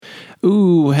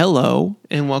Ooh, hello,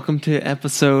 and welcome to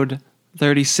episode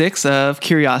 36 of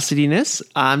Curiosityness.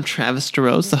 I'm Travis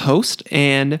DeRose, the host,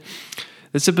 and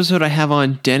this episode I have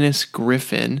on Dennis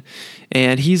Griffin,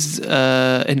 and he's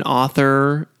an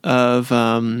author of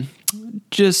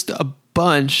just a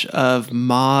bunch of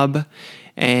mob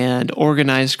and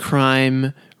organized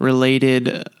crime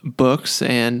related books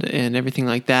and everything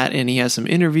like that, and he has some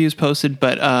interviews posted,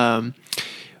 but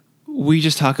we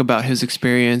just talk about his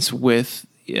experience with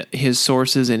his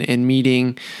sources and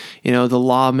meeting, the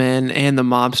lawmen and the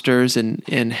mobsters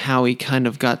and how he kind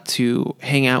of got to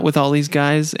hang out with all these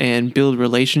guys and build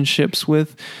relationships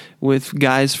with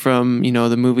guys from,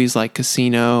 the movies like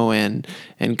Casino and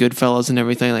Goodfellas and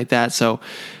everything like that. So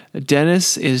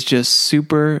Dennis is just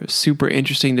super, super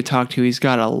interesting to talk to. He's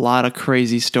got a lot of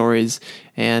crazy stories,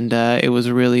 and it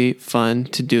was really fun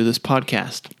to do this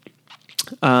podcast.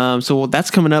 So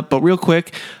that's coming up, but real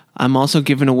quick, I'm also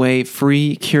giving away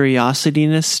free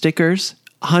Curiosityness stickers,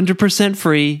 100%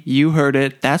 free. You heard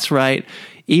it. That's right.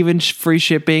 Even free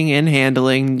shipping and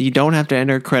handling. You don't have to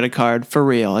enter a credit card. For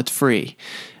real. It's free.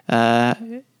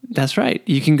 That's right.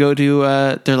 You can go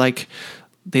to,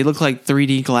 they look like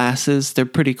 3D glasses. They're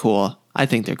pretty cool. I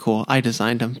think they're cool. I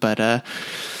designed them, but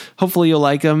hopefully you'll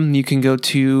like them. You can go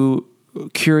to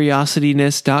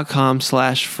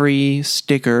curiosityness.com/free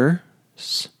sticker.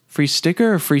 Free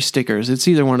sticker or free stickers? It's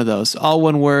either one of those. All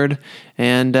one word,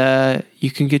 and you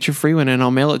can get your free one, and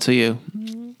I'll mail it to you.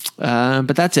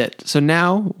 But that's it. So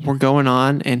now we're going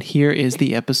on, and here is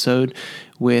the episode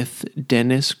with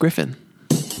Dennis Griffin.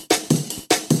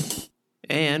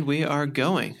 And we are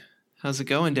going. How's it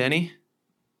going, Denny?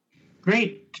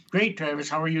 Great, Travis.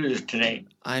 How are you today?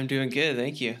 I'm doing good,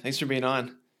 thank you. Thanks for being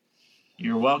on.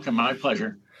 You're welcome. My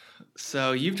pleasure.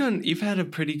 So you've had a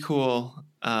pretty cool.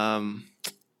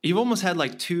 You've almost had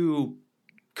like two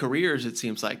careers, it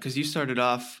seems like, because you started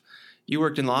off, you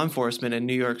worked in law enforcement in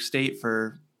New York State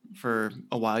for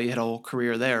a while. You had a whole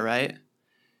career there, right?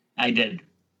 I did.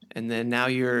 And then now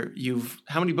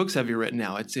how many books have you written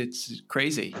now? It's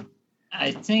crazy.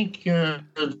 I think the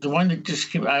one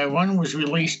that one was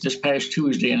released this past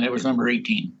Tuesday, and that was number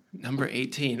 18. Number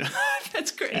 18.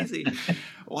 That's crazy.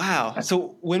 Wow.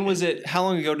 So when was it? How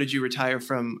long ago did you retire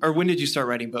from, or when did you start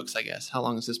writing books, I guess? How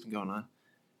long has this been going on?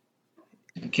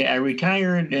 Okay, I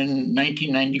retired in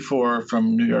 1994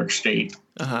 from New York State.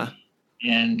 Uh-huh.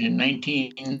 And in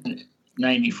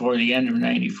 1994, the end of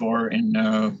 94, in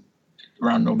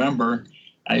around November,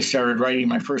 I started writing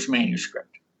my first manuscript.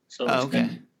 So it's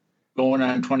been going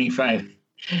on 25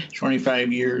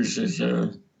 years as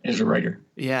a writer.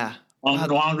 Yeah.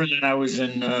 Longer than I was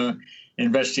an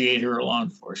investigator or law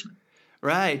enforcement.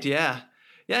 Right, yeah.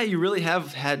 Yeah, you really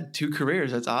have had two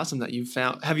careers. That's awesome that you've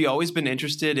found. Have you always been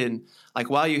interested in, like,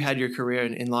 while you had your career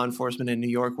in law enforcement in New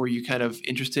York, were you kind of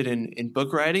interested in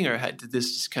book writing, or did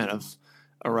this just kind of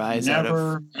arise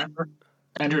Never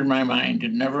entered my mind.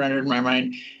 It never entered my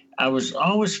mind. I was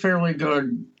always fairly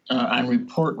good on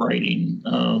report writing,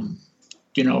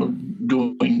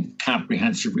 doing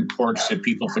comprehensive reports that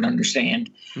people could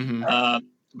understand. Mm-hmm.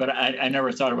 But I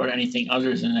never thought about anything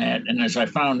other than that. And as I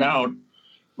found out,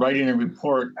 writing a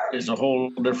report is a whole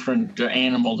different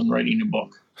animal than writing a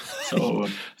book. So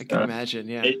I can imagine,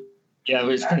 yeah.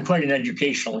 It's been quite an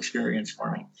educational experience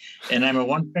for me. And I'm a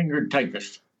one-fingered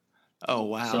typist. Oh,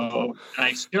 wow. So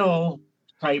I still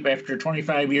type after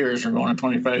 25 years, or going on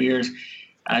 25 years.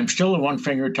 I'm still a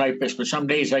one-fingered typist, but some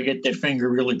days I get that finger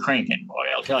really cranking. Boy,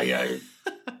 I'll tell you, I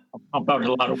pump out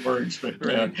a lot of words. But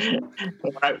right.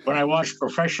 When I watch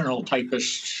professional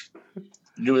typists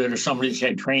do it, or somebody's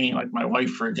had training, like my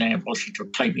wife, for example, she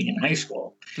took typing in high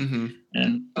school. Mm-hmm.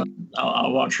 And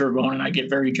I'll watch her going, and I get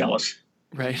very jealous.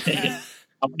 Right.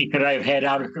 How many could I have had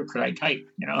out, or could I type,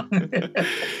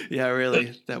 Yeah,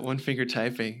 really. That one finger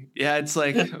typing. Yeah, it's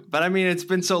like, but I mean, it's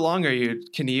been so long.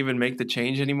 Can you even make the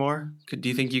change anymore? Do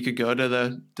you think you could go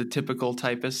to the typical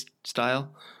typist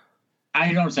style?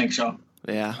 I don't think so.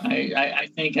 Yeah. I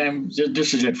think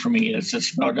this is it for me.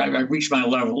 It's about, I've reached my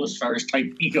level as far as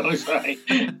typing goes. I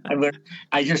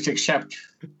just accept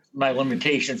my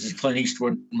limitations, as Clint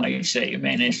Eastwood might say. A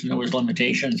man has to know his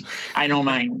limitations. I know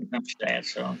mine when it comes to that.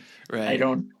 So right. I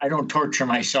don't torture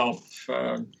myself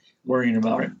worrying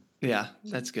about it. Yeah,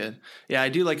 that's good. Yeah, I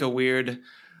do like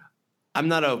I'm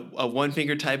not a one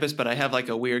finger typist, but I have like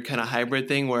a weird kind of hybrid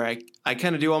thing where I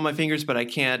kind of do all my fingers, but I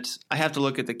have to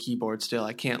look at the keyboard still.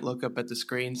 I can't look up at the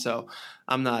screen. So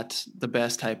I'm not the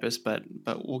best typist, but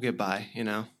we'll get by,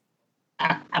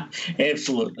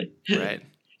 Absolutely. Right.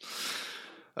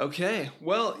 Okay.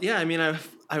 Well, yeah, I mean,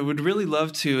 I would really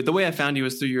love to. The way I found you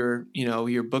was through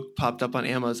your book popped up on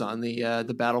Amazon,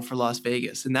 the Battle for Las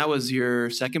Vegas, and that was your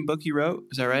second book you wrote.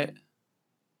 Is that right?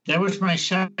 That was my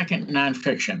second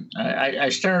nonfiction. I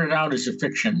started out as a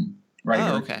fiction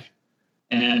writer. Oh, okay.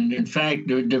 And in fact,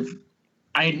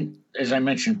 as I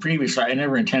mentioned previously, I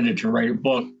never intended to write a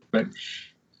book, but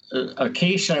a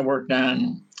case I worked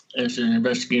on as an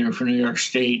investigator for New York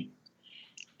State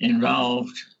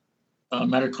involved a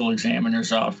medical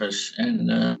examiner's office and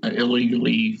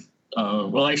illegally,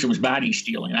 actually it was body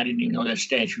stealing. I didn't even know that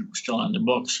statute was still on the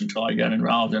books until I got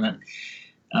involved in it.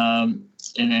 And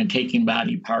then taking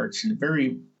body parts in a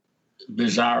very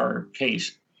bizarre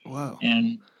case. Wow.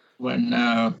 And when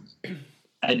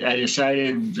I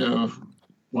decided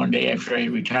one day after I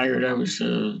retired, I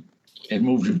had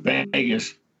moved to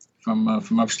Vegas from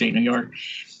upstate New York,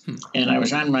 and I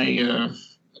was on my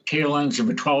tail ends of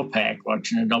a 12-pack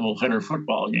watching a doubleheader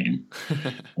football game,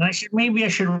 and I said maybe I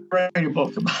should write a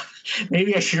book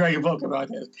about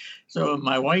this. So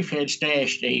my wife had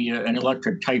stashed an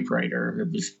electric typewriter.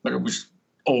 It was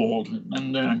old,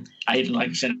 and I hadn't, like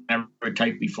I said, never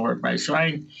typed before. So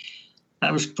I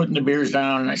was putting the beers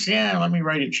down, and I said, yeah, let me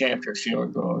write a chapter, see how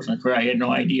it goes. And I had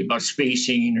no idea about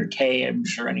spacing or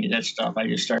tabs or any of that stuff. I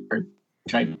just started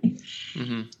typing.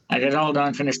 Mm-hmm. I got it all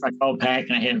done, finished my 12-pack,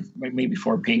 and I had maybe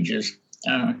 4 pages.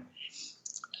 I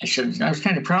was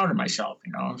kind of proud of myself,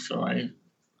 so I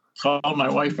called my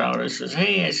wife out. I said,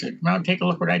 hey, come out and take a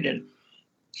look what I did.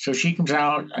 So she comes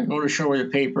out. I go to show her the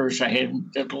papers. I had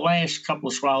the last couple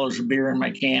of swallows of beer in my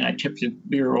can. I tipped the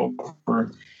beer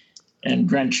over and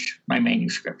drenched my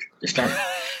manuscript to start.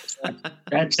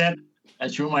 That's it. I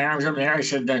threw my arms up in the air. I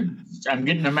said, I'm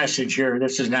getting a message here.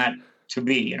 This is not to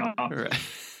be, Right.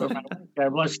 But my wife,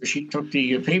 God bless her, she took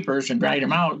the papers and dried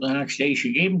them out. The next day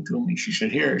she gave them to me. She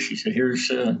said, here's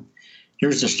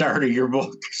the start of your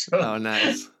book. So oh,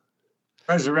 nice.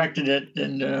 Resurrected it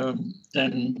and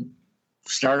then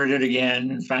started it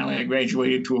again. And finally I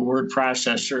graduated to a word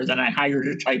processor. Then I hired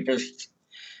a typist.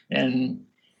 And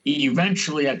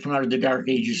eventually I come out of the dark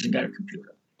ages and got a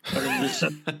computer. But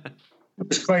it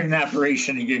was quite an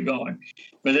operation to get going.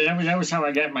 But that was how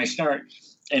I got my start.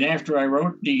 And after I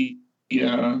wrote the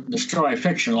story, I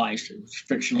fictionalized it. It was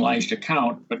a fictionalized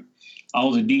account, but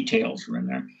all the details were in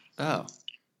there. Oh.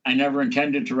 I never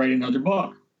intended to write another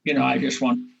book. I just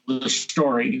wanted the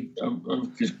story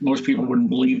because most people wouldn't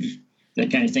believe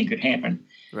that kind of thing could happen.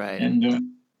 Right.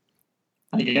 And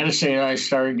I got to say, I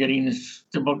started getting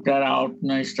the book got out,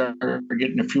 and I started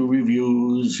getting a few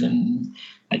reviews, and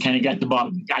I kind of got the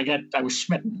bug. I was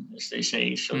smitten, as they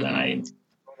say. So then I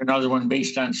wrote another one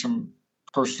based on some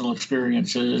personal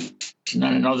experiences, and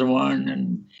then another one,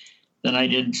 and then I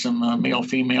did some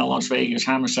male-female Las Vegas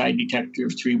homicide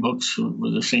detective, 3 books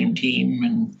with the same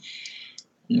team,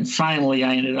 and finally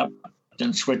I ended up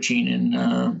then switching in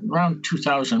around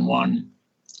 2001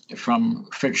 from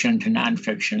fiction to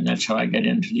nonfiction. That's how I got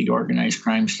into the organized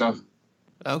crime stuff.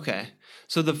 Okay.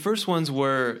 So the first ones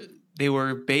were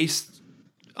based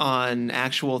on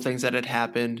actual things that had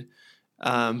happened,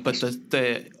 but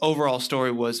the overall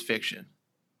story was fiction.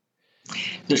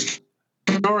 The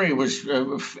story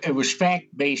was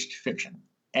fact-based fiction,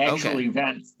 actual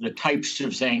events, the types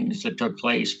of things that took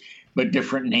place, but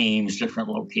different names, different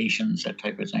locations, that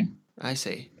type of thing. I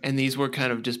see. And these were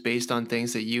kind of just based on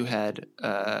things that you had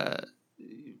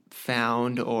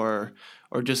found or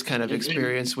just kind of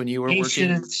experienced when you were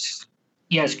working?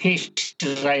 Yes,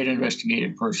 cases I had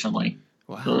investigated personally.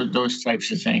 Wow. Those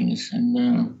types of things.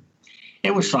 And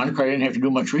it was fun because I didn't have to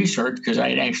do much research because I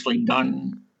had actually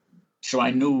done, so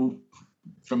I knew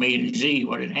from A to Z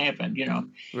what had happened,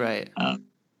 Right.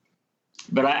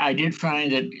 But I did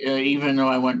find that even though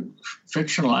I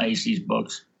fictionalized these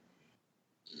books,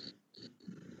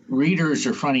 readers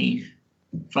are funny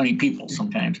people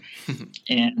sometimes.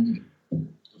 And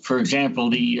for example,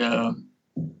 the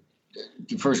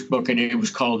first book I did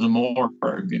was called The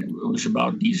Morgue. It was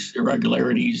about these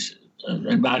irregularities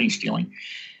and body stealing.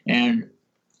 And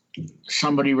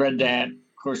somebody read that.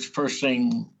 Of course, the first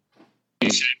thing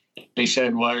they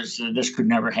said was, this could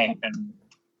never happen,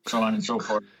 so on and so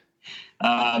forth.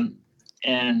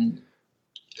 And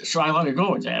so I let it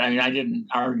go with that. I mean, I didn't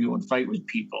argue and fight with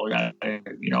people,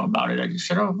 about it. I just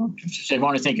said, if they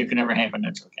want to think it could never happen,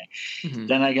 that's okay. Mm-hmm.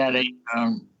 Then I got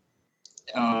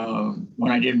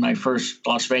when I did my first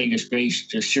Las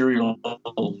Vegas-based serial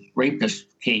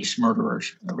rapist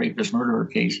murderer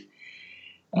case,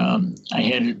 I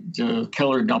had the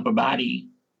killer dump a body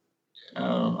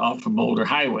off of Boulder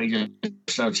Highway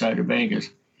just outside of Vegas.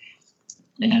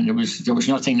 And there was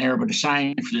nothing there but a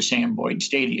sign for the Sam Boyd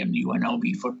Stadium, the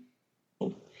UNLV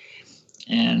football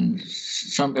and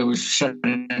it was set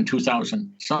in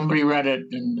 2000. Somebody read it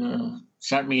and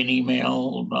sent me an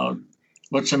email about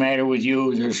what's the matter with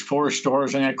you. There's 4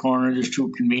 stores in that corner. There's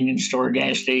 2 convenience store,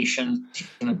 gas stations,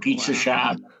 and a pizza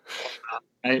shop.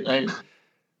 You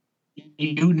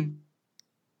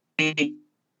need to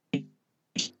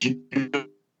do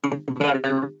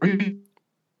better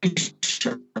research.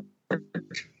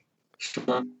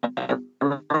 So I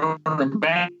wrote him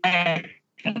back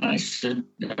and I said,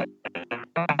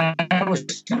 I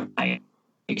was nice.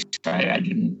 I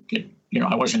didn't get,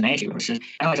 I wasn't nasty. I said,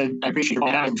 I appreciate it.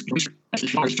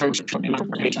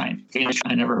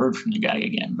 I never heard from the guy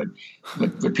again, but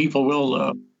people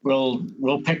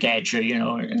will pick at you,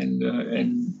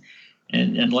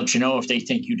 and let you know if they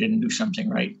think you didn't do something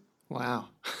right. Wow.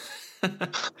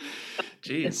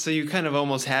 Geez. So you kind of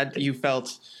almost you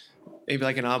felt maybe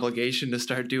like an obligation to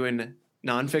start doing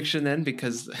nonfiction then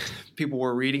because people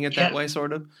were reading it that way,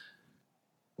 sort of?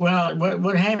 Well,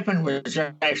 what happened was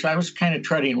actually I was kind of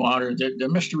treading water. The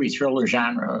mystery thriller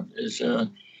genre is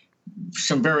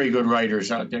some very good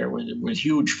writers out there with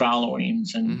huge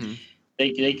followings, and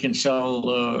they can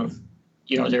sell.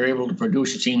 They're able to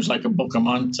produce, it seems like, a book a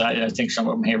month. I think some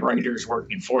of them have writers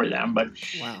working for them, but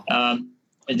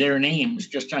their names,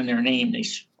 just on their name, they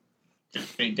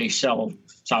sell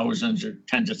thousands or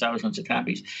tens of thousands of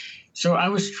copies. So I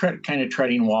was kind of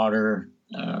treading water.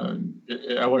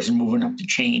 I wasn't moving up the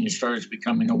chain as far as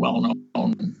becoming a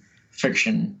well-known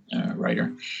fiction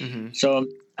writer. So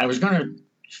I was going to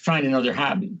find another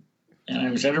hobby. And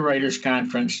I was at a writer's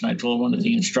conference, and I told one of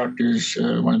the instructors,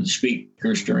 one of the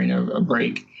speakers during a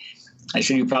break, I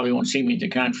said, you probably won't see me at the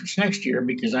conference next year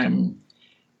because I'm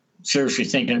seriously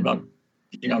thinking about,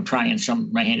 trying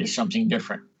my hand at something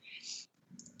different.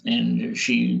 And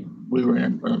we were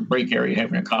in a break area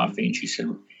having a coffee, and she said,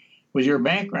 with your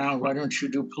background, why don't you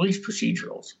do police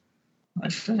procedurals? I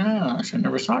said, I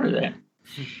never thought of that.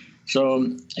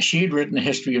 So she had written the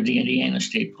history of the Indiana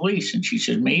State Police, and she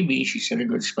said, a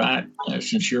good spot,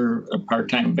 since you're a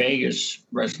part-time Vegas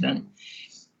resident,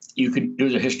 you could do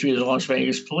the history of the Las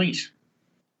Vegas Police.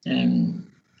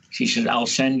 And she said, I'll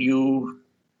send you,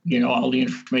 all the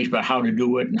information about how to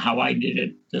do it and how I did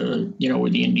it,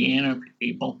 with the Indiana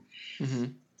people.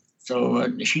 So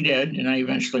she did, and I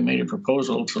eventually made a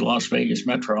proposal to the Las Vegas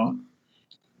Metro.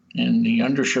 And the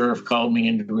undersheriff called me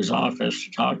into his office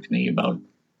to talk to me about,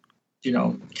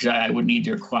 because I would need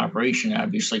their cooperation,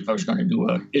 obviously, if I was going to do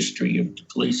a history of the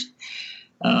police.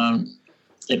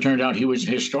 It turned out he was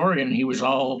a historian. He was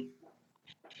all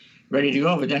ready to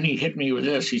go, but then he hit me with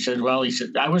this. He said,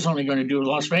 I was only going to do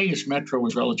Las Vegas Metro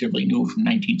was relatively new from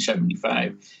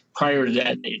 1975. Prior to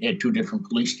that, they had 2 different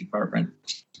police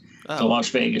departments, the Las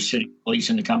Vegas City Police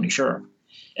and the County Sheriff.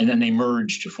 And then they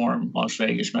merged to form Las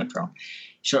Vegas Metro.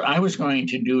 So I was going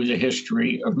to do the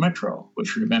history of Metro,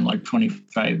 which would have been like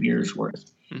 25 years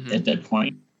worth at that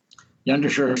point. The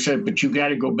undersheriff said, but you got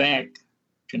to go back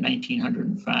to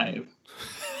 1905.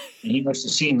 And he must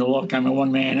have seen the look. I'm a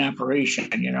one-man operation,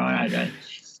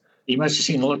 he must have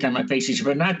seen the look on my face. He said,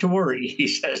 but not to worry. He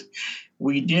says,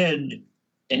 we did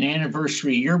an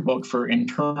anniversary yearbook for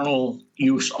internal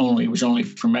use only. It was only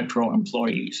for Metro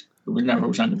employees. It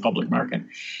was on the public market.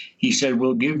 He said,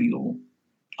 we'll give you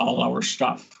all our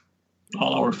stuff,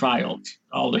 all our files,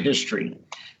 all the history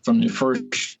from the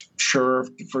first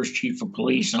sheriff, the first chief of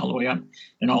police, and all the way up,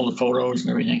 and all the photos and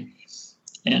everything.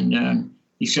 And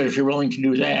he said, if you're willing to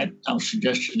do that, I'll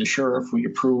suggest to the sheriff we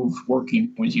approve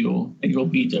working with you, and you'll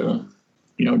be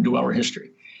do our history.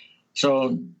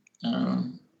 So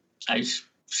I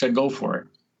said, go for it.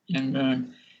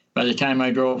 And by the time I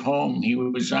drove home, he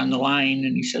was on the line,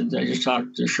 and he said, I just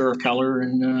talked to Sheriff Keller,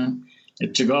 and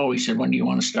it's a go. He said, when do you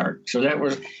want to start? So that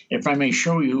was, if I may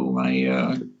show you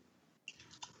my,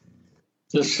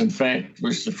 this in fact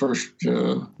was the first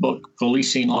book,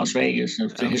 Policing Las Vegas.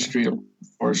 It's the history of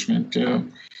enforcement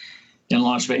in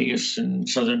Las Vegas and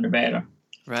Southern Nevada.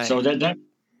 Right. So that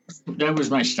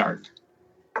was my start.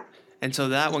 And so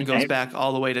that one goes back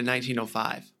all the way to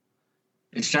 1905.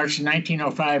 It starts in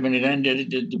 1905, and it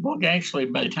ended. The book, actually,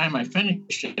 by the time I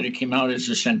finished it, it came out as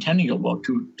a centennial book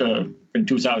in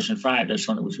 2005. That's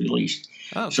when it was released.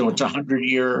 Oh, so cool. It's a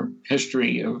 100-year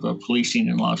history of policing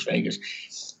in Las Vegas.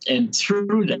 And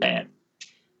through that,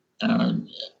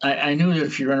 I knew that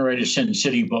if you're going to write a Sin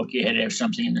City book, you had to have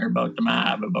something in there about the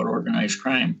mob, about organized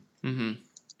crime. And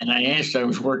I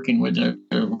was working with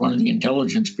one of the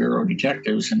Intelligence Bureau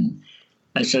detectives, and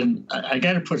I said, I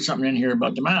got to put something in here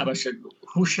about the mob. I said,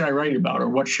 who should I write about, or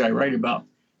what should I write about?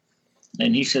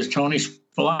 And he says, Tony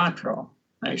Spilotro.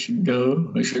 I said, duh.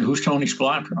 I said, who's Tony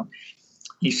Spilotro?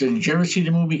 He said, did you ever see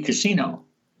the movie Casino?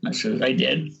 I said, I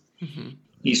did.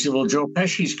 He said, well, Joe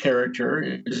Pesci's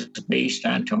character is based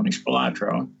on Tony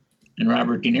Spilotro, and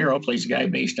Robert De Niro plays a guy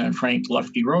based on Frank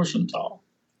Lefty Rosenthal.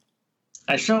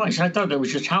 I thought that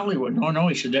was just Hollywood. No,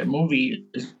 he said that movie,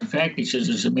 in fact, he says,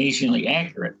 is amazingly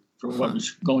accurate for what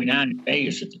was going on in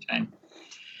Vegas at the time.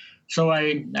 So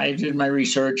I did my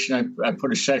research, and I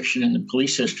put a section in the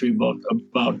police history book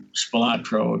about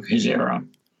Spilotro of his era.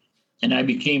 And I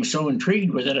became so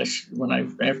intrigued with it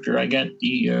after I got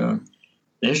the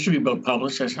history book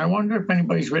published. I said, I wonder if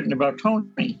anybody's written about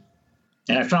Tony.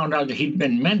 And I found out that he'd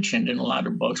been mentioned in a lot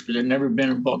of books, but there'd never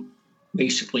been a book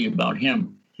basically about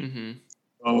him. Mm-hmm.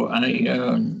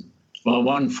 So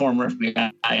one former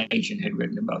FBI agent had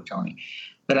written about Tony.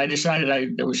 But I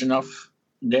decided there was enough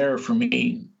there for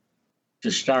me to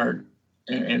start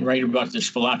and write about the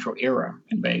Spilotro era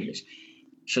in Vegas.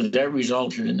 So that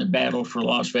resulted in the battle for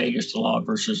Las Vegas, the law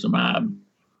versus the mob.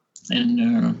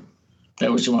 And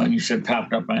that was the one you said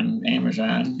popped up on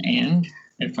Amazon. And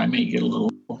if I may get a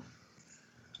little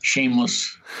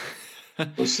shameless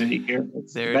publicity here,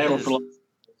 it's the battle for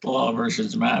the law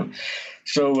versus the mob.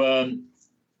 So, and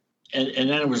then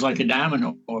it was like a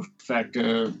domino effect.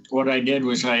 What I did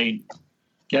was I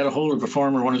got a hold of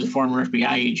one of the former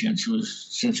FBI agents who has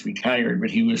since retired, but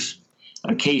he was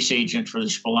a case agent for the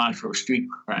Spilotro street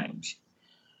crimes.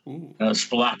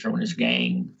 Spilotro and his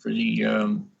gang for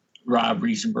the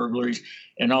robberies and burglaries.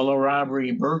 And although robbery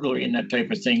and burglary and that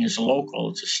type of thing is local,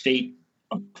 it's a state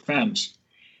offense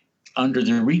under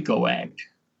the RICO Act,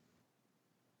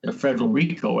 the Federal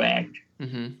RICO Act.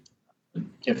 Mm-hmm.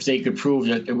 If they could prove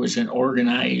that there was an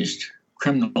organized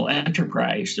criminal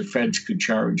enterprise, the feds could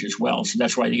charge as well. So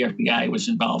that's why the FBI was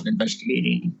involved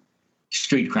investigating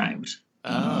street crimes.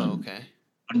 Oh, okay.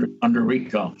 Under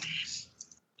RICO.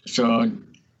 So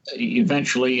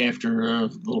eventually, after a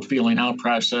little feeling out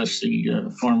process,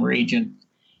 the former agent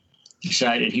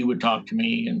decided he would talk to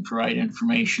me and provide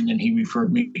information, and he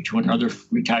referred me to another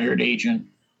retired agent.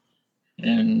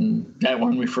 And that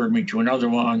one referred me to another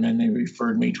one, and they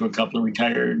referred me to a couple of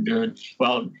retired.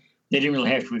 They didn't really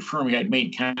have to refer me. I'd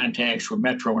made contacts with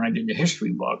Metro when I did the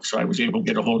history book, so I was able to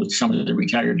get a hold of some of the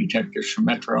retired detectives from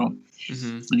Metro.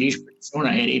 Mm-hmm. And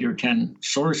I had 8 or 10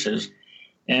 sources.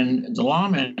 And the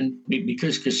lawmen,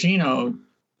 because Casino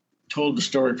told the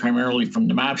story primarily from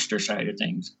the mobster side of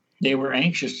things, they were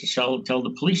anxious to tell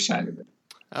the police side of it.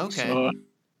 Okay. So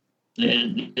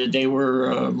they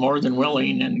were more than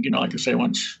willing. And, like I say,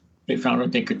 once they found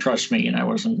out they could trust me and I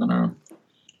wasn't going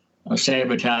to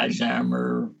sabotage them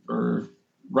or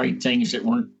write things that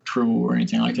weren't true or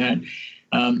anything like that.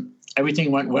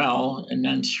 Everything went well. And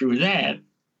then through that,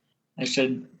 I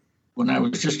said, when I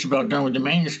was just about done with the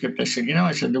manuscript, I said,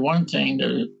 the one thing,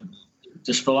 the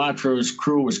Spilotro's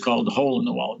crew was called the Hole in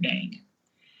the Wall Gang.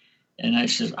 And I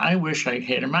said, I wish I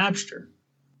had a mobster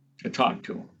to talk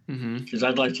to, because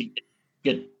I'd like to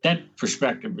get that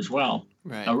perspective as well,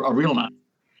 right. a real mobster.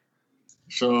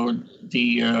 So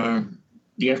the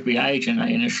FBI agent I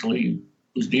initially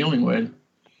was dealing with,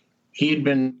 he had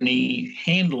been the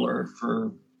handler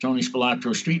for Tony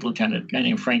Spilotro street lieutenant, a guy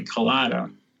named Frank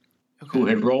Collada, who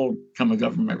had become a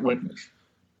government witness.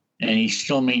 And he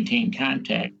still maintained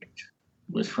contact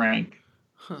with Frank.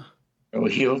 Huh. So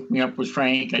he hooked me up with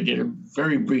Frank. I did a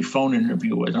very brief phone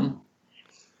interview with him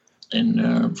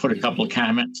and put a couple of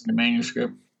comments in the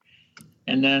manuscript.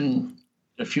 And then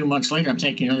a few months later, I'm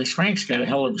thinking, this Frank's got a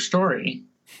hell of a story.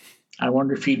 I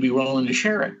wonder if he'd be willing to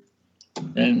share it.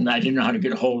 And I didn't know how to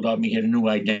get a hold of him. He had a new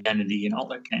identity and all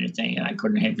that kind of thing. And I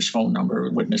couldn't have his phone number,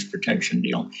 witness protection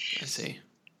deal. I see.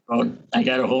 So I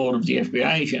got a hold of the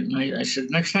FBI agent. And I said,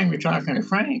 next time you're talking to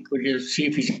Frank, would you see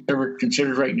if he's ever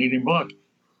considered writing any book?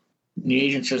 And the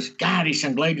agent says, God, he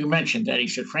said, I'm glad you mentioned that. He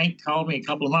said, Frank called me a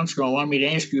couple of months ago and wanted me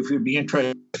to ask you if you'd be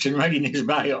interested in writing his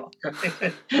bio.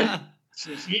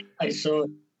 So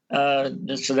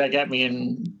that got me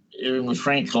in with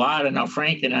Frank Collada. Now,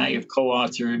 Frank and I have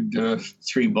co-authored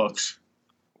 3 books.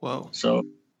 Whoa. So,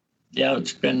 yeah,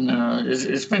 it's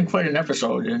been quite an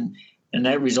episode. And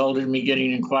that resulted in me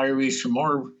getting inquiries from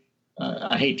more,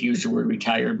 I hate to use the word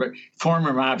retired, but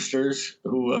former mobsters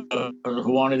who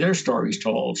wanted their stories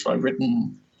told. So I've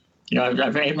written,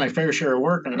 I've had my fair share of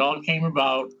work, and it all came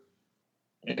about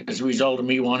as a result of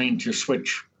me wanting to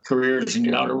switch careers and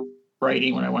get out of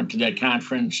writing when I went to that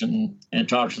conference and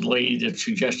talked to the lady that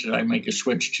suggested I make a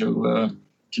switch to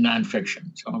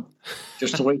nonfiction. So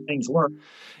just the way things work.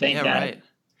 Thank God. Right.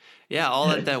 Yeah,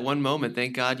 all at that one moment.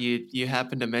 Thank God you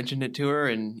happened to mention it to her,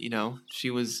 and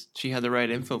she had the right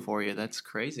info for you. That's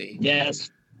crazy. Yes.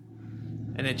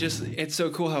 And it's so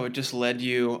cool how it just led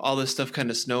you, all this stuff kind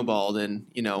of snowballed, and,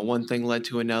 you know, one thing led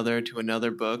to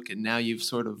another book. And now you've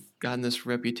sort of gotten this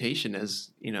reputation as,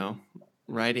 you know,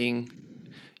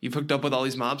 you've hooked up with all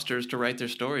these mobsters to write their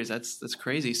stories. That's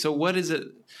crazy. So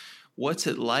what's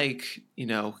it like, you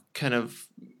know, kind of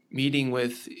meeting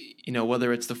with, you know,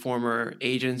 whether it's the former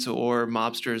agents or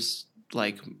mobsters,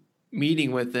 like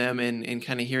meeting with them and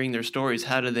kind of hearing their stories?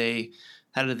 How do they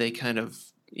kind of,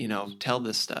 you know, tell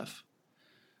this stuff?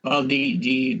 Well,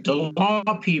 the law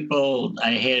people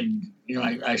I had, you know,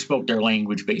 I spoke their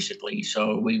language basically,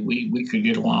 so we could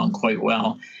get along quite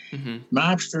well. Mm-hmm.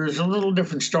 Mobsters, a little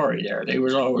different story there. They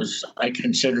was always, I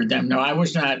considered them. No, I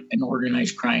was not an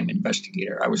organized crime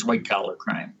investigator. I was white collar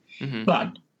crime, mm-hmm.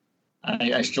 but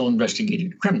I still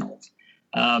investigated criminals,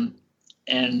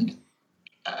 and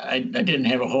I didn't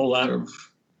have a whole lot of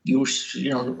use.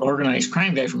 You know, organized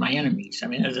crime guys were my enemies. I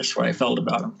mean, that's what I felt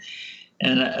about them.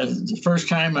 And the first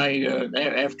time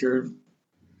after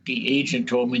the agent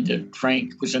told me that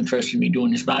Frank was interested in me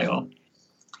doing his bio,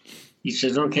 he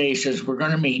says, okay, he says, we're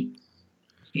going to meet.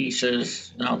 He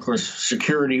says, now, of course,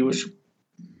 security was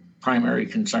primary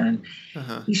concern.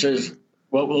 Uh-huh. He says,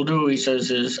 what we'll do, he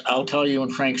says, is I'll tell you when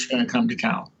Frank's going to come to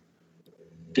town.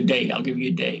 Today, I'll give you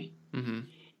a day. Mm-hmm.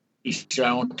 He said,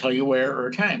 I won't tell you where or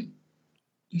time.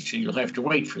 He said, you'll have to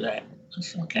wait for that. I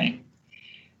said, okay.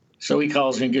 So he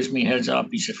calls me and gives me a heads up.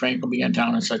 He said, Frank will be in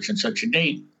town on such and such a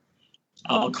date.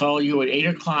 I'll call you at 8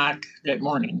 o'clock that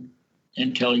morning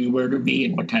and tell you where to be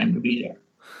and what time to be there.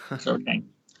 That's okay.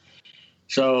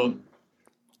 So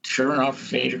sure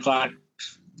enough, 8 o'clock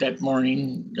that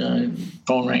morning,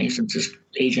 phone rings. It's this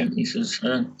agent. He says,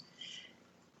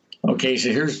 okay, so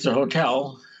here's the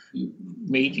hotel.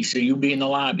 Meet. He said, you be in the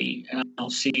lobby and I'll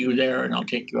see you there and I'll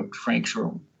take you up to Frank's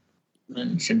room.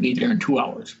 And he said, be there in 2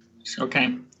 hours. I said,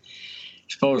 okay.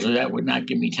 Supposedly that would not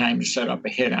give me time to set up a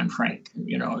hit on Frank,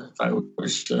 you know, if I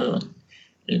was,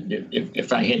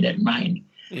 if I had that in mind.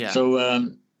 Yeah. So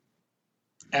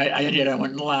I did. I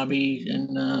went in the lobby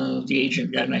and the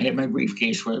agent got, and I had my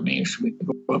briefcase with me. So we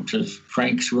go up to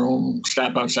Frank's room,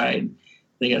 stop outside.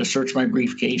 They got to search my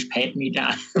briefcase, pat me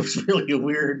down. It was really a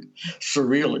weird,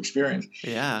 surreal experience.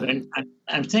 Yeah. And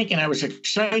I'm thinking I was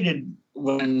excited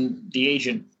when the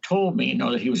agent told me, you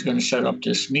know, that he was going to set up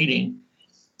this meeting.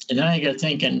 And then I got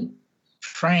thinking,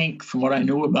 Frank, from what I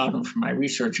knew about him, from my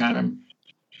research on him,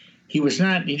 he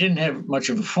didn't have much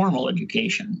of a formal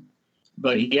education,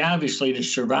 but he obviously, to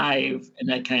survive in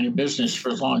that kind of business for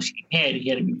as long as he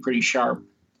had to be pretty sharp,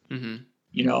 mm-hmm.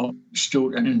 you know,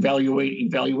 astute and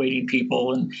evaluating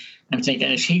people. And I'm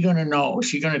thinking, is he going to know? Is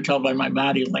he going to tell by my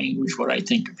body language what I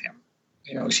think of him?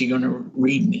 You know, is he going to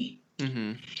read me?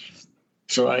 Mm-hmm.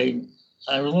 So I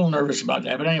was a little nervous about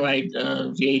that. But anyway,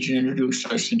 the agent introduced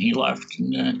us and he left.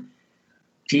 And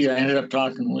I ended up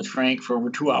talking with Frank for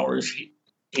over 2 hours.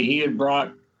 He had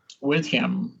brought with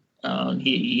him,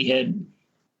 he had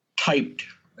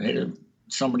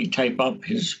somebody type up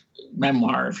his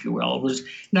memoir, if you will. It was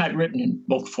not written in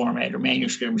book format or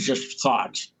manuscript. It was just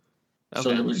thoughts. Okay.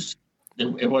 So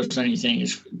it wasn't anything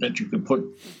that you could put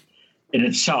in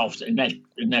itself, in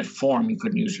that form. You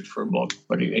couldn't use it for a book,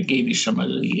 but it gave you some of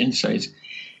the insights.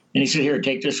 And he said, here,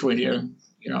 take this with you.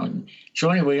 You know. So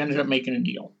anyway, we ended up making a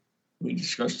deal. We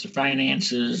discussed the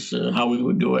finances, how we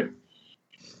would do it.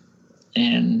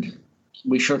 And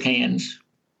we shook hands.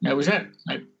 That was it.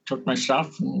 I took my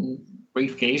stuff and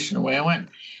briefcase and away I went.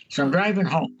 So I'm driving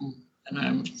home and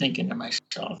I'm thinking to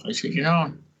myself, I said,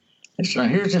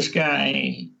 here's this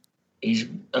guy. He's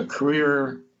a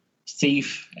career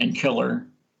thief and killer,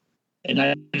 and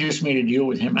I just made a deal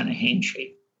with him on a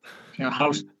handshake. You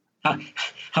know,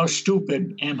 how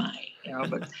stupid am I? You know,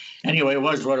 but anyway, it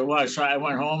was what it was. So I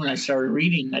went home and I started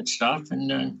reading that stuff,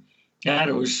 and God,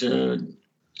 it was.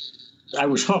 I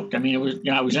was hooked. I mean, it was.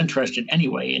 I was interested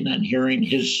anyway, and then hearing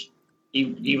his,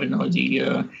 even though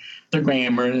the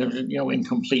grammar,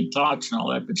 incomplete thoughts and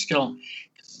all that, but still,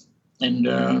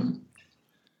 and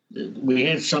we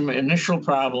had some initial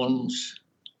problems.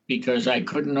 Because I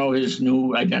couldn't know his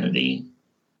new identity.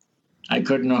 I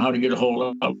couldn't know how to get a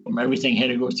hold of him. Everything had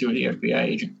to go through the FBI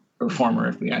agent or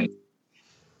former FBI.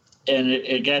 And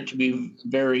it got to be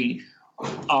very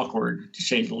awkward, to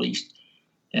say the least.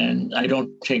 And I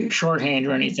don't take shorthand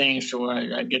or anything, so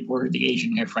I get word of the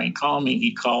agent, have Frank call me.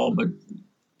 He'd call, but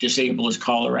disable his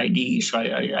caller ID, so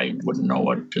I wouldn't know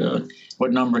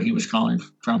what number he was calling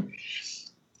from.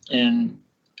 And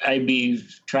I'd be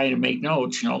trying to make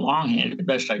notes, longhand the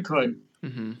best I could.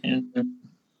 Mm-hmm.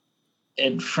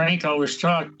 And Frank always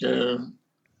talked, the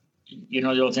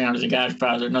old thing, I was a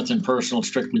Godfather, nothing personal,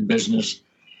 strictly business.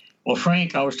 Well,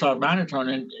 Frank always talked monotone,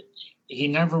 and he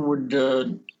never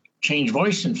would change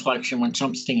voice inflection when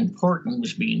something important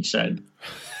was being said.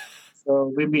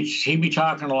 So he'd be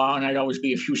talking along, and I'd always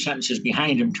be a few sentences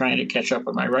behind him trying to catch up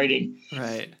with my writing.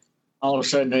 Right. All of a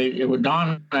sudden, it would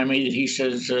dawn on me that he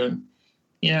says,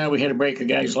 we had to break a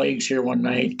guy's legs here one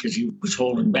night because he was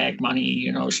holding back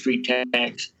money, street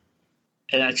tax.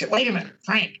 And I said, wait a minute,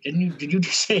 Frank, did you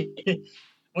just say,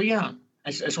 well, yeah. I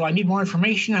said, so I need more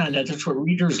information on that. That's what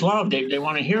readers love. They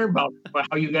want to hear about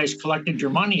how you guys collected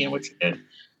your money and what you did.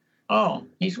 Oh,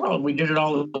 we did it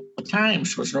all the time,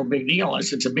 so it's no big deal. I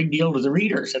said, it's a big deal to the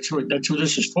readers. That's who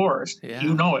this is for. Yeah.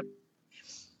 You know it.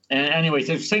 And anyway,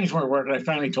 things weren't working. I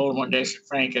finally told him one day, I said,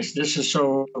 Frank, this is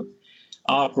so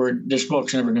awkward. This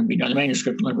book's never going to be done. The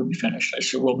manuscript will never be finished. I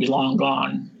said, we'll be long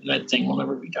gone. That thing will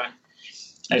never be done.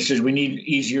 I said, we need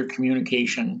easier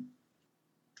communication.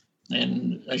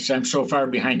 And I said, I'm so far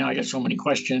behind now. I got so many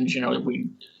questions, we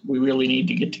really need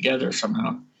to get together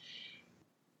somehow.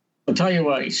 I'll tell you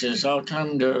what, he says, I'll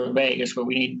come to Vegas, but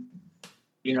we need,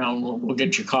 we'll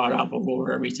get you caught up. We'll go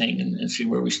over everything and see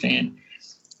where we stand. And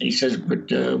he says,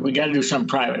 but we got to do something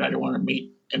private. I don't want to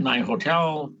meet in my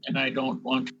hotel, and I don't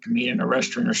want to meet in a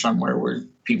restaurant or somewhere where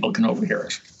people can overhear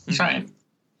us. Mm-hmm.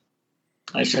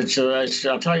 I said,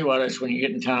 I'll tell you what, when you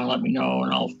get in town, let me know,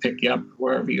 and I'll pick you up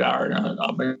wherever you are, and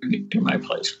I'll bring you to my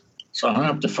place. So I hung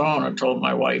up the phone. I told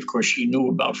my wife, of course, she knew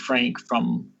about Frank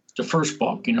from the first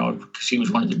book, because he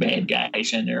was one of the bad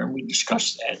guys in there, and we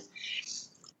discussed that.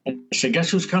 And I said, guess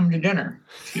who's coming to dinner?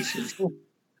 She says, who?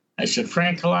 I said,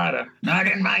 Frank Collada. Not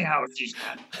in my house, he's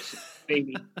not. I said,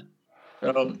 baby.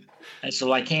 So I said,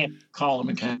 well, I can't call him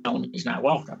and tell him he's not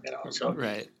welcome, So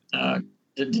right.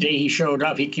 The day he showed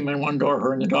up, he came in one door,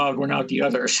 her and the dog went out the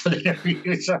other, so they never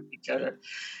used each other.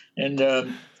 And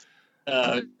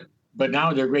but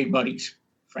now they're great buddies.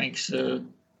 Frank's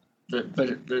but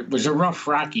it was a rough,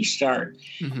 rocky start.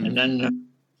 Mm-hmm. And then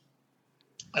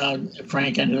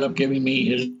Frank ended up giving me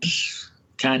his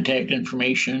contact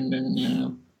information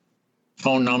and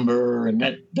phone number, and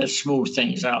that smoothed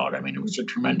things out. I mean, it was a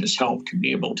tremendous help to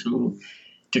be able to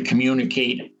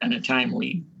communicate on a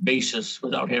timely basis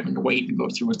without having to wait and go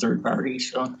through a third party.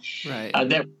 So right.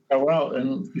 That well.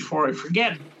 And before I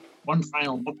forget, one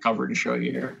final book cover to show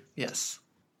you here. Yes.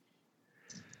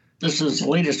 This is the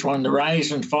latest one, The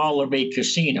Rise and Fall of a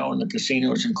Casino, and the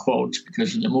casino is in quotes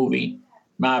because of the movie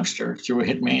Mobster, Through a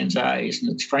Hitman's Eyes.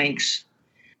 And it's Frank's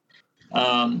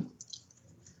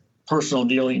personal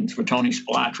dealings with Tony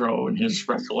Spilotro and his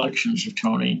recollections of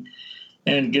Tony,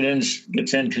 and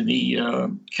gets into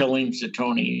the killings that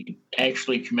Tony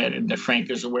actually committed, that Frank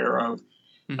is aware of,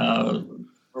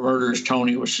 murders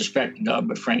Tony was suspected of,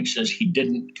 but Frank says he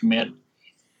didn't commit.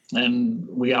 And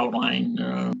we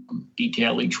outline,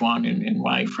 detail each one and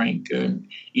why Frank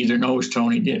either knows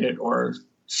Tony did it or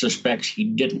suspects he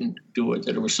didn't do it,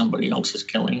 that it was somebody else's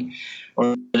killing,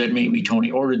 or that maybe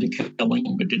Tony ordered the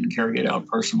killing but didn't carry it out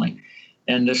personally.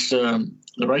 And the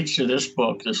rights to this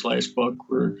book, this last book,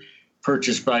 were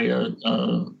purchased by a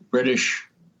British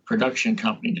production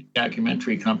company,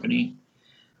 documentary company,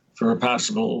 for a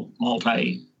possible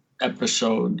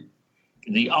multi-episode,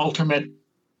 the ultimate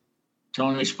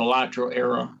Tony Spilotro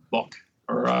era book,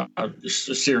 or a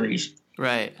series,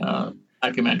 right?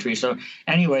 Documentary. So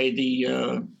anyway,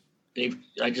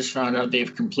 I just found out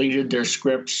they've completed their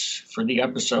scripts for the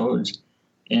episodes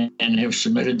and have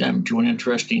submitted them to an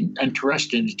interested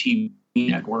TV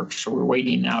network. So we're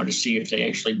waiting now to see if they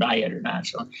actually buy it or not.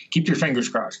 So keep your fingers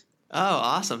crossed. Oh,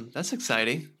 awesome! That's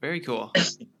exciting. Very cool.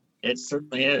 It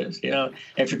certainly is.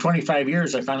 After 25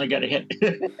 years, I finally got a hit.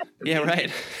 Yeah,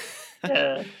 right.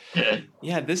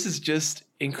 Yeah, this is just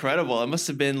incredible. It must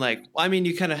have been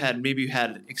you kind of had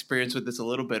experience with this a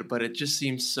little bit, but it just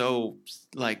seems so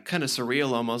kind of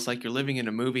surreal, almost like you're living in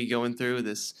a movie, going through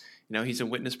this. He's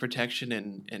in witness protection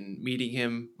and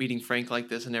meeting Frank like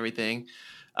this and everything.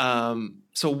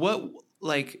 So what,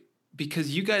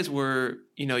 because you guys were,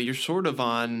 you're sort of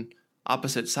on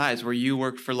opposite sides, where you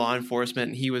worked for law enforcement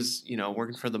and he was,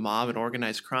 working for the mob and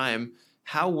organized crime.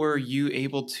 How were you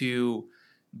able to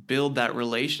build that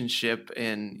relationship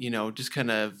and, just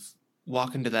kind of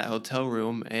walk into that hotel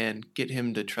room and get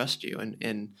him to trust you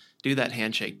and do that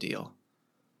handshake deal?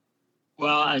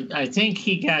 Well, I think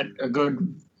he got a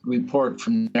good report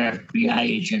from the FBI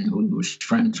agent who he was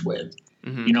friends with,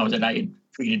 that I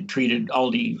had treated all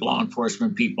the law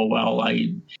enforcement people well.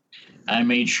 I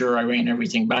made sure I ran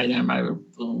everything by them.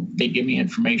 They'd give me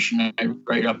information. I'd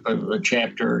write up a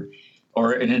chapter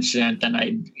or an incident, then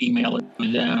I'd email it to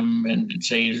them and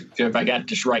say, if I got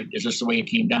this right, is this the way it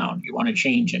came down? Do you want to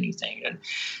change anything? And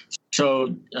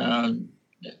so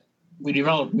we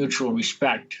developed mutual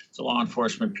respect, the law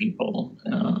enforcement people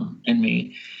and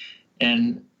me,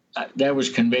 and that was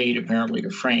conveyed apparently to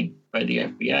Frank by the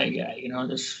FBI guy. You know,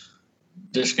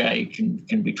 this guy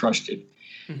can be trusted.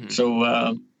 Mm-hmm.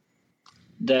 So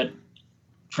that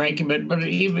Frank, but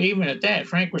even at that,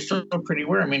 Frank was still pretty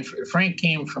aware. I mean, Frank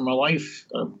came from a life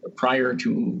prior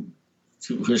to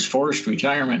his forced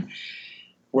retirement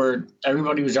where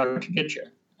everybody was out to get you.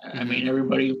 Mm-hmm. I mean,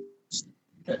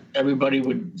 everybody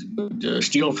would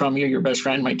steal from you. Your best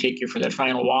friend might take you for that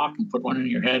final walk and put one in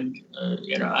your head.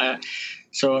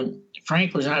 So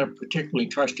Frank was not a particularly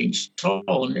trusting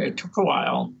soul, and it took a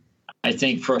while, I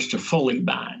think, for us to fully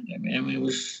bond. I mean it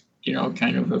was,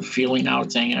 kind of a feeling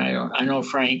out thing. And I know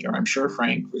Frank, or I'm sure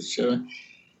Frank, was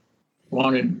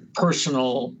wanted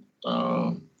personal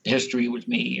history with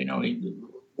me.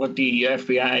 What the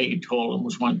FBI told him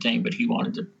was one thing, but he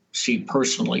wanted to see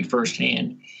personally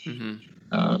firsthand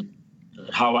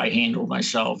how I handled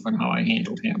myself and how I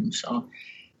handled him. So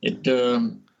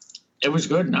it was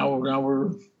good. Now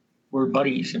we're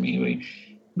buddies. I mean,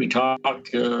 we talk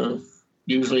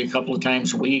usually a couple of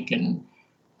times a week, and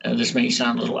this may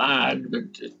sound a little odd, but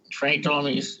Frank told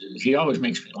me he always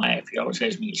makes me laugh. He always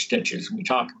has me in stitches, and we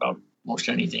talk about most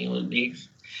anything.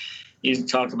 He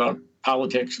talk about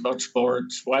politics, about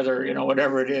sports, weather,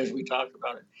 whatever it is, we talk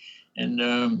about it.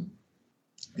 And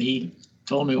he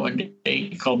told me one day,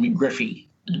 he called me Griffey,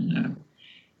 and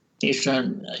he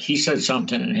said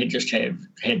something, and it just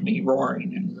had me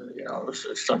roaring, and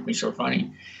it struck me so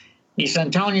funny. He said,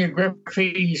 "I'm telling you,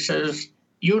 Griffey," he says,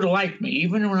 "you'd have liked me.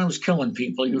 Even when I was killing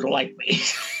people, you'd have liked me."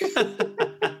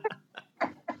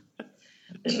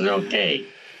 This is okay.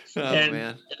 Oh,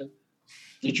 man.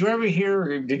 Did you ever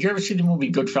see the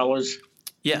movie Goodfellas?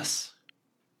 Yes.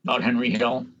 About Henry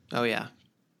Hill? Oh, yeah.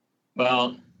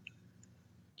 Well,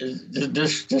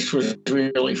 this was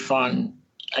really fun.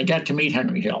 I got to meet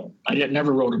Henry Hill. I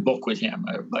never wrote a book with him,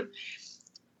 but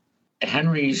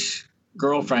Henry's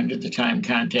girlfriend at the time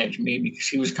contacted me because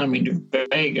he was coming to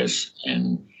Vegas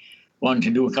and wanted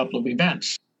to do a couple of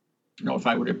events. If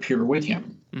I would appear with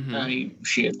him. Mm-hmm.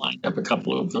 She had lined up a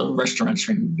couple of restaurants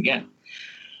for him to begin.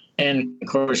 And of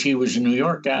course, he was a New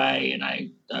York guy, and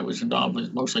I was involved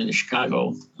with mostly the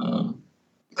Chicago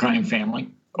crime family,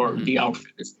 or the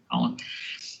outfit, as they call it.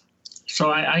 So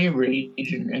I agreed,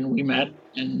 and we met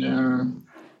and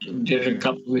did a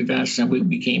couple of events, and we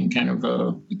became kind of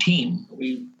a team.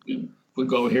 We would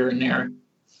go here and there.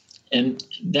 And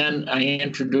then I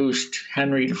introduced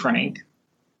Henry to Frank.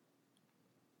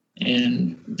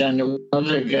 And then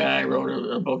another guy wrote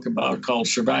a book called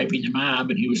Surviving the Mob,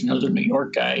 and he was another New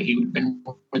York guy. He had been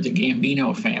with the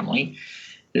Gambino family.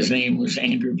 His name was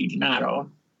Andrew DiDonato.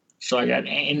 So I got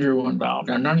Andrew involved.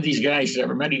 Now, none of these guys had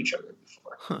ever met each other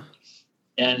before. Huh.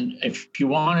 And if you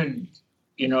wanted,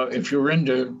 if you were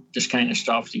into this kind of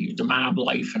stuff, the mob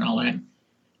life and all that,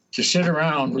 to sit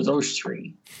around with those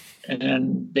three. And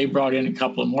then they brought in a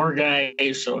couple of more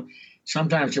guys. So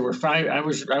sometimes there were five. I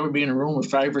would be in a room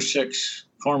with 5 or 6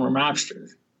 former mobsters,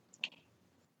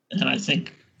 and I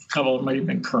think a couple of them might have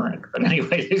been current. But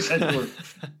anyway, they said they were.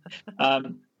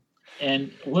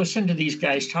 And listen to these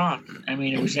guys talk. I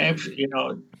mean, it was absolutely,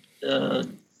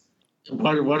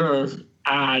 what a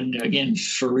odd, again,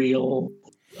 surreal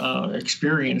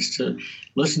experience to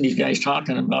listen to these guys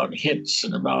talking about hits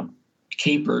and about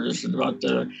capers and about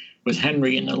with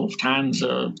Henry and the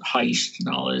Lufthansa heist and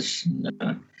all this.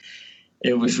 And,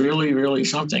 it was really, really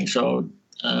something. So,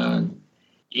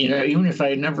 even if I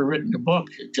had never written a book,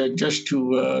 just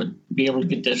to be able to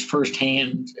get this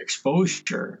firsthand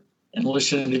exposure and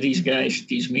listen to these guys at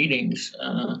these meetings,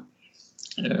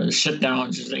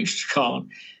 sit-downs, as they used to call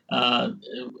them,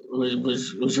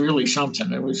 was really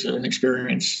something. It was an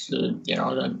experience,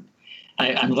 that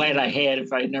I'm glad I had.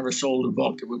 If I had never sold a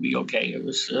book, it would be okay. It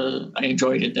was, I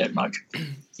enjoyed it that much.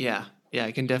 Yeah,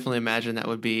 I can definitely imagine that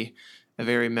would be a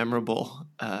very memorable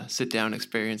sit-down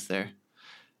experience there.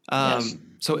 Yes.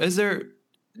 So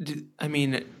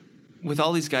with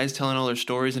all these guys telling all their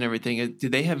stories and everything, do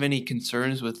they have any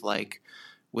concerns with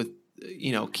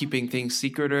keeping things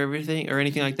secret or everything or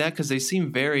anything like that? Because they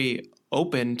seem very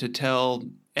open to tell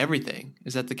everything.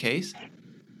 Is that the case?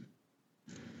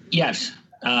 Yes.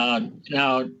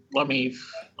 Now let me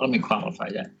qualify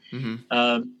that.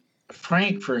 Mm-hmm.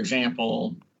 Frank, for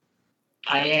example,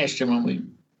 I asked him when we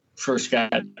first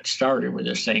got started with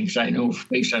this thing, because I knew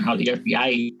based on how the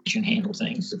FBI agent handled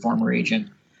things, the former agent,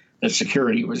 that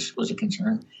security was a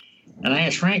concern. And I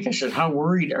asked Frank, I said, "How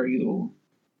worried are you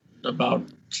about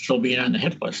still being on the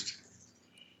hit list?"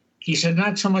 He said,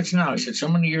 "Not so much now." He said, "So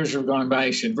many years have gone by."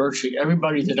 He said, "Virtually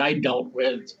everybody that I dealt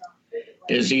with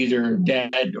is either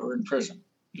dead or in prison."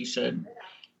 He said,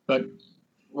 but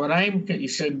he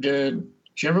said, did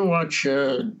you ever watch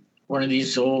one of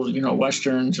these old,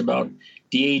 Westerns about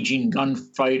the aging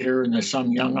gunfighter and there's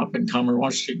some young up-and-comer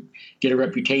wants to get a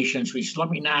reputation? So he said, let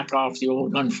me knock off the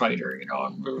old gunfighter,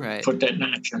 and put that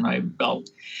notch on my belt.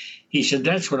 He said,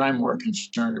 that's what I'm more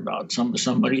concerned about,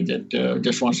 somebody that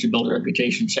just wants to build a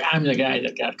reputation. Say, I'm the guy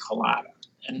that got Colada.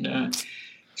 And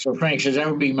so Frank says, that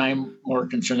would be my more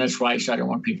concern. That's why I said I don't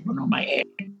want people to know my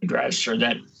address or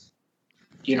that,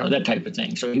 that type of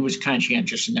thing. So he was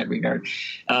conscientious in that regard.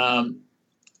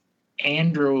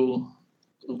 Andrew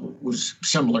was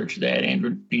similar to that,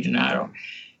 Andrew DiDonato.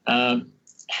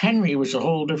 Henry was a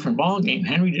whole different ballgame.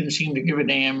 Henry didn't seem to give a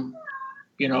damn,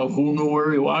 who knew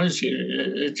where he was.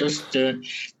 It just, and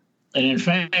in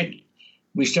fact,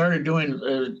 we started doing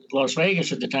Las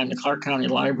Vegas at the time. The Clark County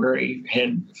Library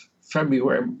had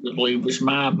February, I believe, was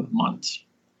Mob Month.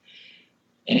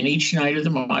 And each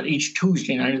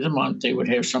Tuesday night of the month, they would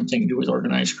have something to do with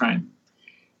organized crime.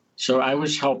 So I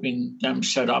was helping them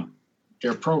set up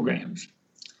their programs.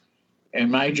 And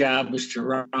my job was to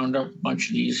round up a bunch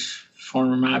of these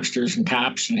former mobsters and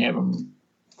cops and have them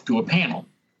do a panel.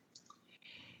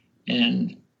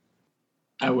 And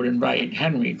I would invite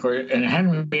Henry, and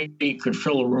Henry could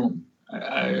fill a room,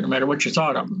 no matter what you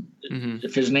thought of him. Mm-hmm.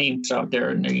 If his name's out there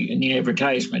in the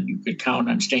advertisement, you could count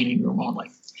on standing room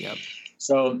only. Yep.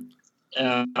 So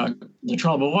the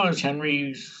trouble was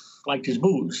Henry liked his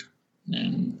booze.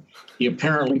 And he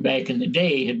apparently back in the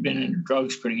day had been into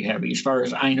drugs pretty heavy. As far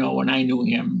as I know, when I knew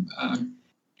him,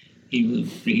 he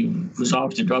was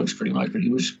off the drugs pretty much, but he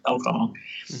was alcohol.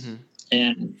 Mm-hmm.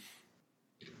 And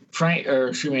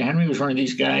Henry was one of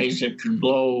these guys that could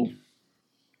blow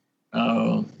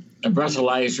a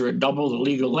breathalyzer at double the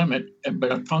legal limit,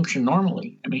 but it functioned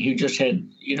normally. I mean, he just had,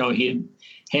 he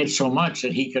had so much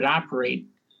that he could operate,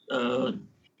 and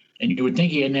you would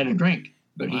think he hadn't had a drink.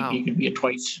 But wow. he could be at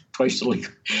twice the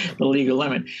legal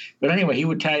limit. But anyway, he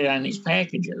would tie it on these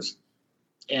packages.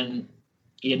 And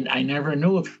I never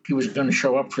knew if he was going to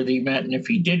show up for the event. And if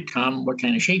he did come, what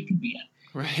kind of shape he'd be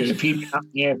in. Right. Because if he'd come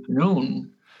in the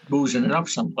afternoon, boozing it up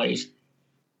someplace,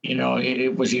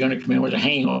 was he going to come in with a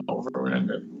hangover?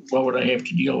 And what would I have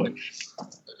to deal with?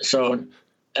 So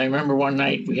I remember one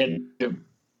night we had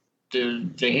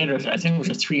they had I think it was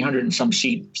a 300 and some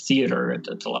seat theater at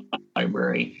the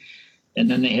library. And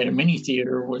then they had a mini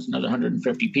theater with another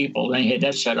 150 people. They had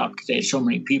that set up because they had so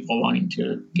many people wanting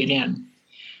to get in.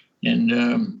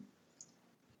 And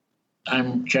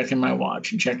I'm checking my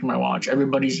watch.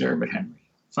 Everybody's there but Henry.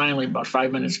 Finally, about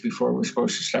 5 minutes before we're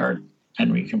supposed to start,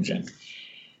 Henry comes in.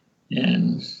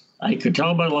 And I could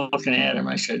tell by looking at him,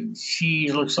 I said, he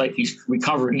looks like he's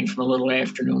recovering from a little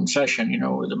afternoon session,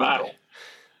 with the bottle.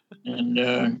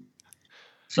 And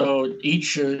so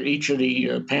each of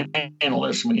the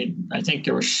panelists, I think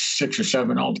there were 6 or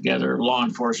 7 altogether, law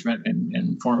enforcement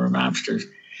and former mobsters,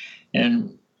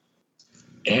 and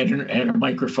had a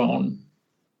microphone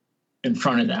in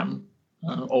front of them,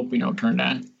 turned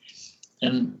on.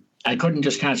 And I couldn't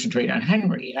just concentrate on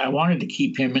Henry. I wanted to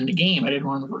keep him in the game. I didn't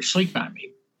want him to go to sleep on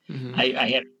me. Mm-hmm. I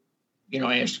had,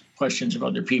 I asked questions of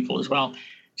other people as well.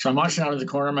 So I'm watching out of the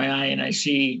corner of my eye, and I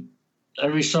see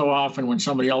every so often when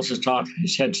somebody else is talking,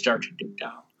 his head starts to dip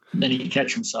down. And then he'd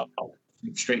catch himself up,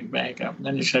 straighten back up, and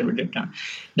then his head would dip down.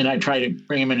 Then I try to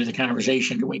bring him into the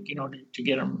conversation to wake, to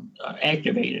get him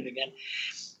activated again.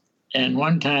 And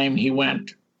one time he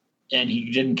went, and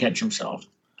he didn't catch himself.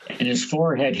 And his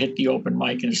forehead hit the open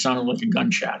mic, and it sounded like a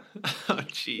gunshot. Oh,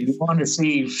 jeez. You wanted to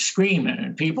see screaming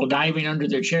and people diving under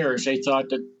their chairs. They thought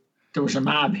that there was a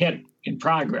mob hit in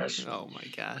progress. Oh, my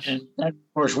gosh. And that,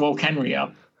 of course, woke Henry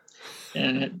up.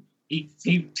 And he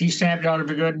snapped out of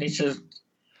it good, and he says,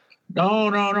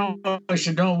 No. I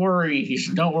said, don't worry. He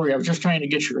said, don't worry. I was just trying to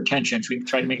get your attention. So we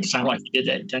tried to make it sound like he did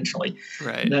that intentionally.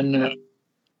 Right. And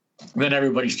then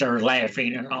everybody started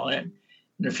laughing and all that.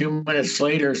 And a few minutes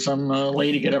later, some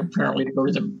lady got up apparently to go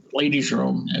to the ladies'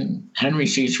 room, and Henry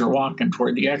sees her walking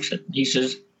toward the exit. He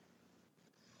says,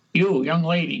 You, young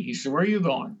lady. He said, Where are you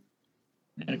going?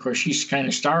 And, of course, she's kind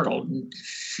of startled. And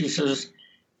she says,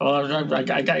 Well, I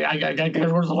got to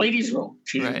go to the ladies' room.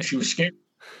 She was scared.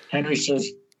 Henry says,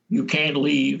 You can't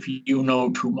leave. You know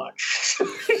too much.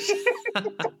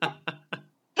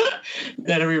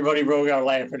 Then everybody broke out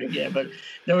laughing again. But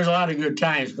there was a lot of good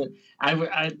times. But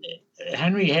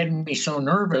Henry had me so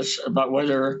nervous about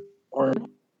whether or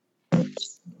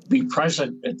be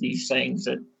present at these things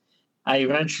that I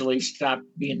eventually stopped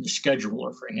being the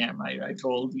scheduler for him. I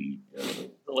told the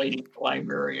lady at the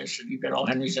library, I said, You've got all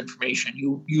Henry's information.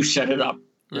 You set it up.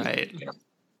 Right.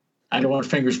 I don't want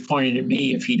fingers pointing at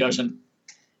me if he doesn't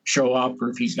show up or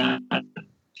if he's not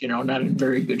not in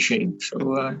very good shape.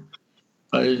 So,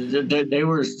 they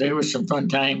were some fun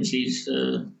times, these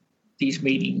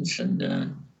meetings,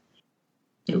 and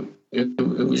it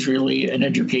was really an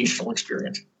educational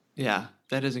experience. Yeah,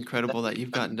 that is incredible that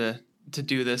you've gotten to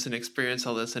do this and experience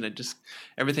all this, and it just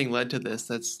everything led to this.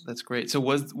 That's great. So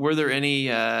were there any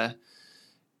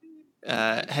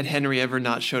had Henry ever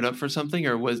not showed up for something,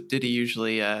 or did he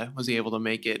usually was he able to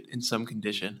make it in some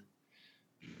condition?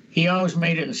 He always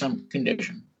made it in some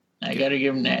condition. I got to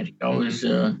give him that.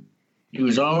 He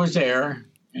was always there,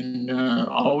 and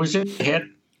always a hit.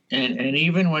 And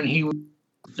even when he was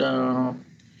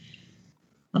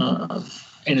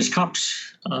in his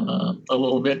cups a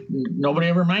little bit, nobody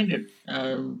ever minded.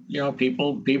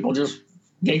 People just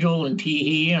giggle and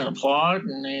tee-hee and applaud,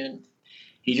 and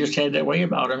he just had that way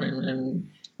about him. And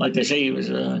like they say, he was.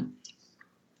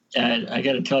 I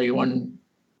got to tell you one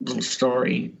little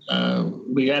story.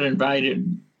 We got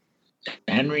invited,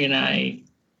 Henry and I,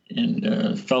 and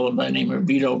a fellow by the name of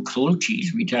Vito Colucci.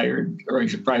 He's retired, or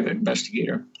he's a private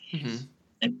investigator. Mm-hmm.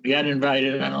 And we got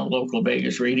invited on a local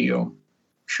Vegas radio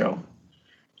show.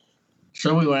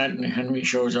 So we went, and Henry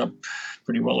shows up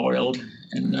pretty well oiled,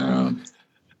 and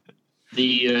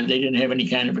they didn't have any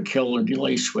kind of a kill or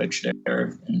delay switch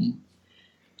there. And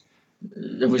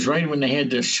it was right when they had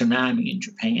the tsunami in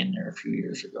Japan there a few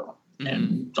years ago, mm-hmm.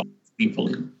 and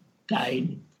people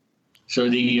died. So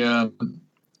the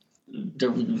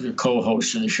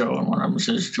co-host of the show, and one of them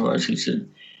says to us, he said,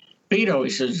 "Vito," he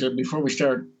says, "before we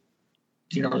start,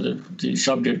 the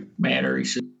subject matter," he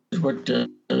says, "what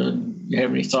you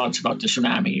have any thoughts about the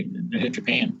tsunami that hit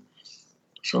Japan?"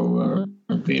 So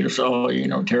Vito said,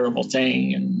 "Oh, terrible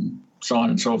thing," and so on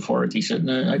and so forth. He said,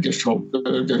 "I just hope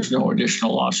there's no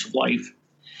additional loss of life."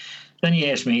 Then he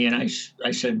asked me, and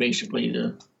I said basically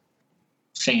the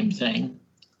same thing.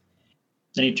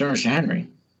 Then he turns to Henry.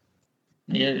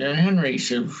 And Henry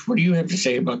said, "What do you have to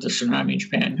say about the tsunami in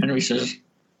Japan?" Henry says,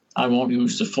 "I won't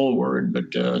use the full word,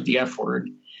 but the F word.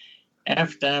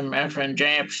 F them, effing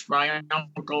Japs. My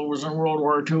uncle was in World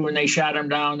War II, and they shot him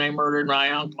down. They murdered my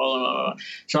uncle."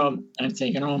 So I'm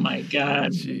thinking, oh, my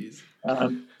God. Jeez.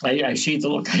 I see the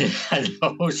look on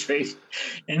the host's face.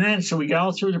 And then, so we got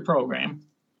all through the program.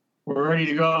 We're ready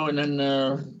to go, and then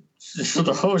so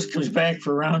the host comes back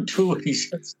for round two, and he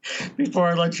says, "Before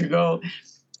I let you go,"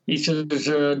 he says,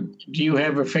 "Do you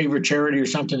have a favorite charity or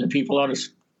something that people ought to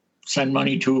send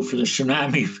money to for the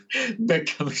tsunami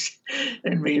victims?"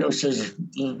 And Vito says,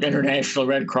 "International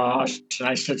Red Cross." And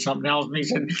I said something else, and he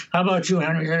said, "How about you,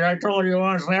 Henry?" He said, "I told you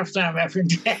once, left them effing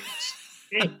jacks."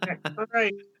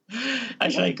 Right. I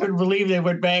said, I couldn't believe they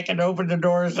went back and opened the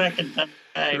door a second time.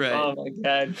 Right. Oh, my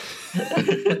God.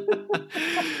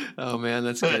 Oh, man,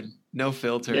 that's good. No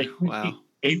filter. Wow.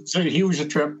 He was a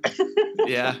trip.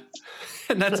 Yeah.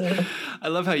 And I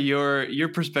love how your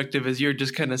perspective is you're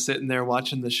just kind of sitting there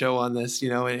watching the show on this,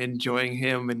 and enjoying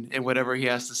him and whatever he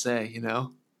has to say,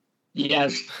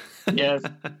 Yes. Yes.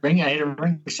 I had a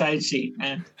ringside seat,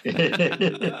 man.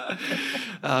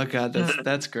 Oh, God,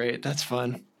 that's great. That's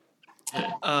fun.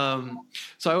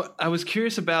 So I was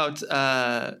curious about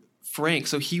Frank.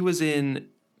 So he was in,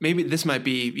 maybe this might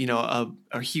be,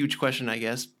 a huge question, I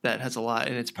guess, that has a lot,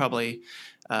 and it's probably,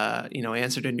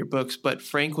 answered in your books, but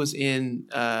Frank was in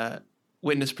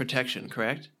witness protection,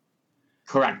 correct?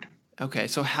 Correct. Okay.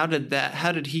 So how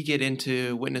did he get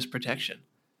into witness protection?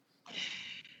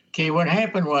 Okay. What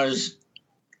happened was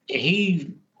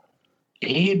he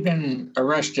had been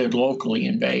arrested locally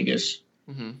in Vegas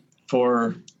mm-hmm.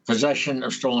 for possession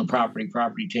of stolen property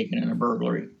taken in a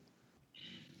burglary.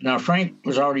 Now, Frank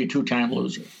was already a two-time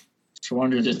loser. So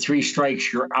under the 3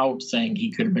 strikes, you're out thing,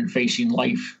 he could have been facing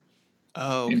life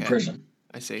in prison.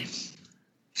 I see.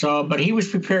 So, but he was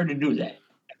prepared to do that.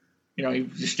 He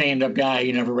was a stand-up guy.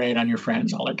 You never rat on your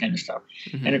friends, all that kind of stuff.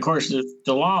 Mm-hmm. And, of course,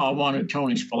 the law wanted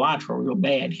Tony Spilotro real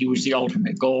bad. He was the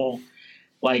ultimate goal.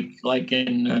 Like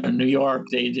in New York,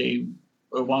 they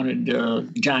wanted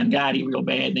John Gotti real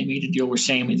bad. They made a deal with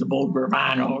Sammy the Bull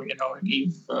Gravano,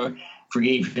 and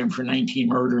forgave him for 19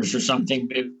 murders or something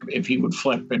if he would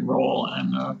flip and roll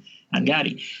on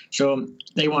Gotti. So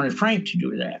they wanted Frank to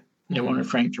do that. They wanted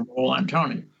Frank to roll on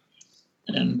Tony.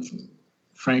 And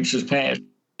Frank says, pass.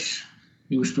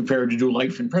 He was prepared to do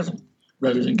life in prison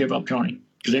rather than give up Tony,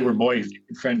 because they were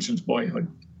friends since boyhood.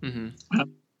 Mm-hmm.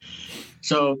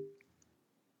 So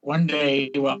one day,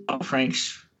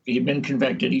 he'd been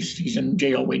convicted. He's in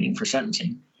jail waiting for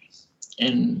sentencing.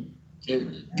 And the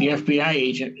FBI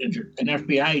agent, an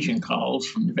FBI agent calls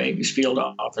from the Vegas field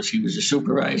office. He was a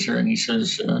supervisor, and he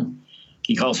says,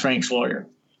 he calls Frank's lawyer.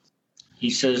 He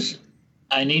says,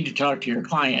 "I need to talk to your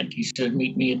client." He said,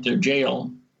 "Meet me at the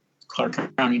jail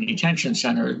Clark County Detention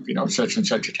Center, such and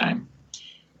such a time.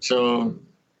 So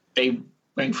they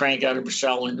bring Frank out of his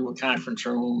cell into a conference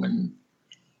room,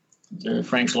 and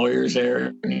Frank's lawyer is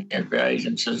there, and the FBI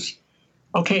agent says,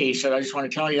 okay, he said, I just want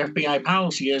to tell you, FBI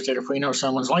policy is that if we know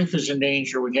someone's life is in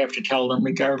danger, we have to tell them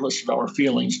regardless of our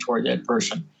feelings toward that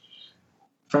person.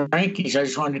 Frank, he said, I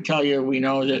just wanted to tell you, we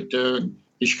know that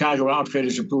the Chicago outfit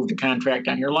has approved a contract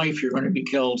on your life. You're going to be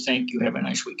killed. Thank you. Have a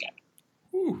nice weekend.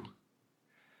 Ooh.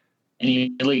 And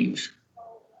he leaves.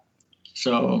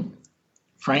 So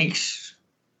Frank's,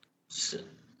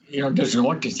 doesn't know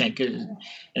what to think. And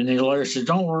the lawyer says,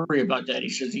 don't worry about that. He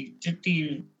says,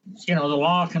 the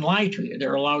law can lie to you.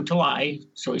 They're allowed to lie.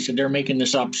 So he said, they're making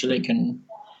this up so they can,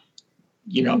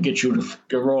 get you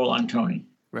to roll on Tony.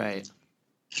 Right.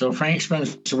 So Frank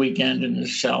spends the weekend in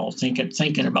his cell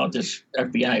thinking about this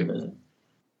FBI visit.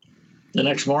 The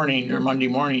next morning or Monday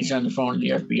morning, he's on the phone to the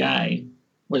FBI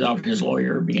without his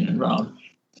lawyer being involved.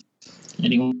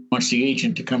 And he wants the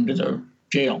agent to come to the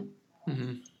jail.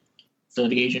 Mm-hmm. So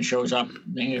the agent shows up,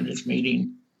 they have this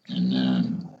meeting,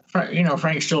 and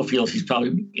Frank still feels he's probably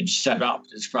getting set up.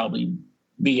 It's probably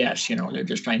BS, they're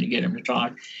just trying to get him to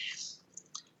talk.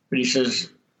 But he says,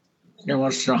 he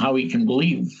wants to know how he can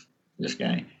believe this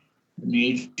guy. And the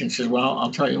agent says, well,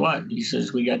 I'll tell you what. He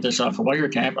says, we got this off a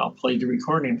wiretap. I'll play the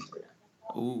recording for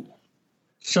you. Ooh.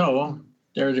 So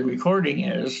there the recording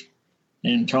is,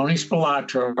 and Tony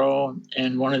Spilatro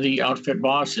and one of the outfit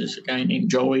bosses, a guy named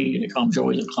Joey, they call him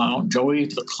Joey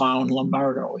the Clown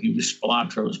Lombardo. He was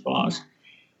Spilatro's boss,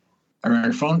 are in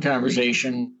a phone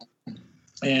conversation,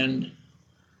 and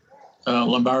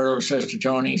Lombardo says to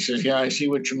Tony, he says, yeah, I see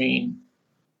what you mean.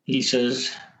 He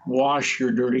says, wash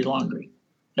your dirty laundry.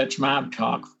 That's mob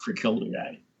talk for kill the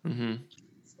guy. Mm-hmm.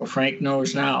 Well, Frank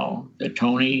knows now that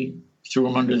Tony threw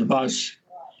him under the bus.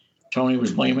 Tony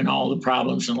was blaming all the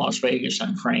problems in Las Vegas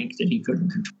on Frank, that he couldn't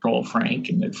control Frank,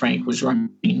 and that Frank was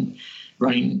running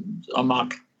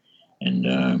amok.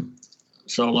 And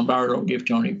so Lombardo gave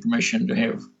Tony permission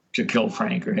to kill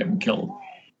Frank or have him killed.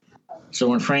 So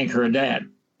when Frank heard that,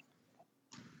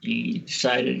 he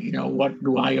decided, what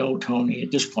do I owe Tony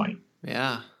at this point?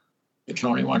 Yeah. If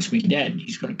Tony wants me dead,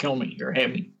 he's going to kill me or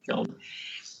have me killed.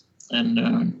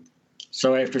 And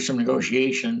so after some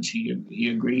negotiations, he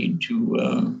agreed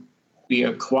to be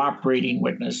a cooperating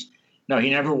witness. No, he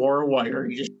never wore a wire.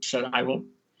 He just said, I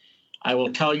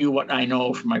will tell you what I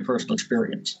know from my personal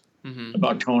experience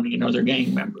about Tony and other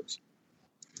gang members.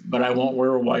 But I won't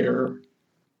wear a wire.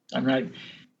 I'm not.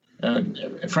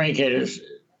 Frank had a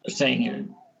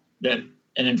thing that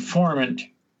an informant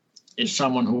is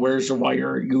someone who wears a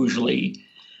wire usually,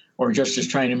 or just is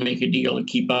trying to make a deal to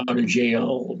keep out of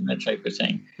jail and that type of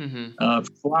thing. Mm-hmm.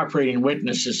 Cooperating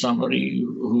witness is somebody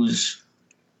who's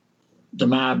the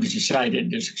mob has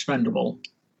decided is expendable,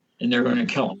 and they're going to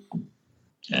kill him.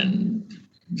 And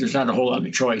there's not a whole lot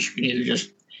of choice. You can either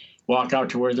just walk out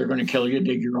to where they're going to kill you,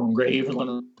 dig your own grave, and let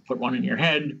them put one in your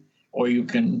head, or you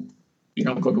can,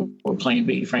 go to a plan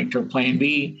B. Frank took plan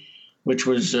B, which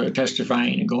was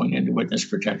testifying and going into witness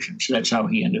protection. So that's how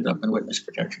he ended up in witness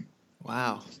protection.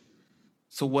 Wow.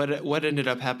 So what ended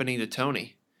up happening to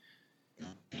Tony?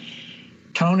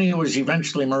 Tony was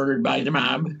eventually murdered by the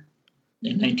mob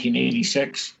in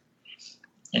 1986,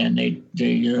 and they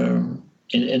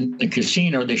in the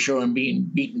casino they show him being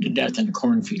beaten to death in a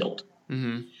cornfield.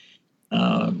 Mm-hmm.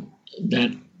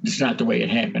 That is not the way it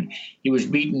happened. He was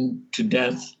beaten to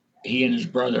death, he and his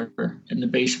brother, in the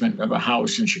basement of a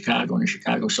house in Chicago, in a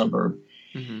Chicago suburb.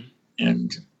 Mm-hmm.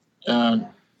 And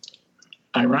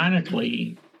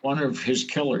ironically, one of his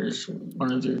killers,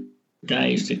 one of the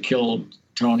guys that killed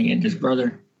Tony and his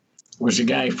brother, was a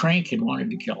guy Frank had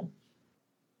wanted to kill.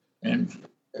 And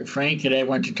Frank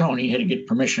went to Tony, had to get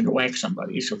permission to whack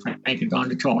somebody. So Frank had gone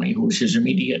to Tony, who was his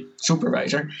immediate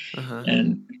supervisor,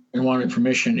 and wanted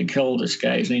permission to kill this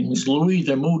guy. His name was Louis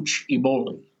the Mooch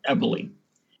Eboli.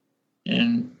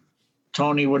 And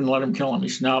Tony wouldn't let him kill him. He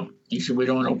said, no. He said, we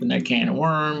don't want to open that can of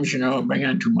worms, bring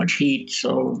on too much heat,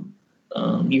 so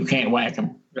you can't whack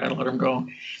him. Gotta let him go.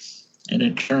 And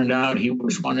it turned out he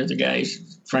was one of the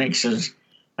guys. Frank says,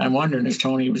 I'm wondering, as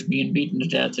Tony was being beaten to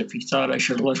death, if he thought I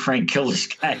should have let Frank kill this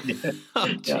guy. Oh,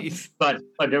 jeez. Yeah.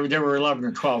 But there were 11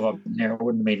 or 12 of them there. It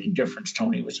wouldn't have made any difference.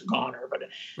 Tony was a goner. But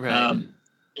right.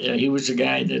 He was the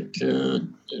guy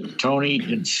that Tony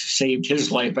had saved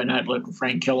his life by not letting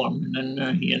Frank kill him. And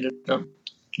then he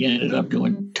ended up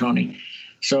doing Tony.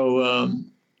 So,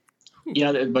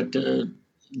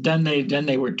 then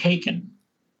they were taken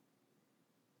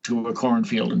to a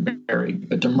cornfield and buried,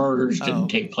 but the murders didn't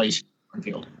take place in a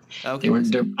cornfield. Okay.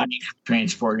 Their bodies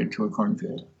transported to a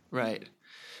cornfield. Right.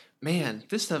 Man,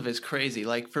 this stuff is crazy.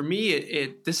 Like for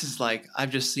me, this is like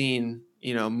I've just seen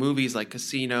movies like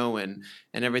Casino and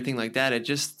everything like that.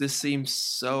 This seems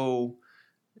so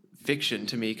fiction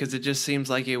to me because it just seems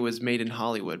like it was made in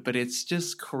Hollywood. But it's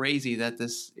just crazy that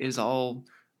this is all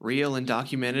real and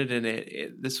documented,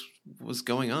 and this was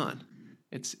going on.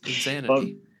 It's insanity. Well,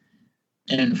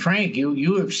 and Frank,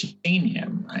 you have seen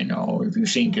him. I know if you've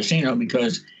seen Casino,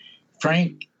 because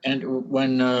Frank, and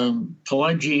when Nick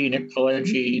Pileggi,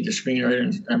 the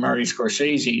screenwriter, and Marty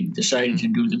Scorsese decided to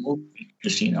do the movie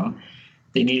Casino,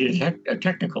 they needed a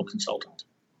technical consultant.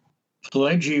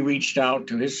 Pileggi reached out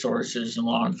to his sources in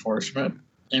law enforcement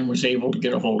and was able to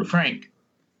get a hold of Frank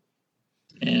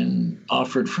and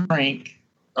offered Frank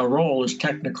a role as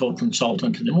technical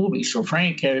consultant to the movie. So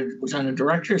Frank was on the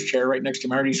director's chair right next to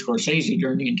Marty Scorsese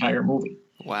during the entire movie.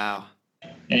 Wow.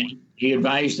 And he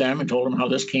advised them and told them how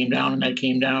this came down and that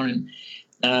came down.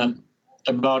 And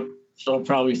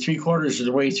probably 3/4 of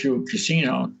the way through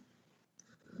Casino,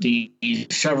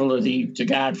 several of the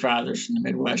Godfathers in the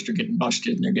Midwest are getting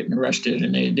busted and they're getting arrested,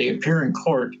 and they appear in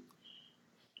court.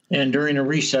 And during a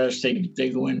recess, they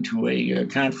go into a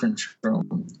conference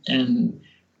room, and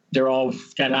they're all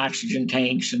got oxygen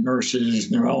tanks and nurses,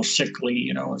 and they're all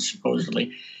sickly,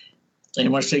 supposedly.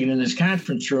 And once they get in this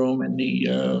conference room and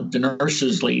the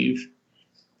nurses leave,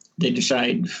 they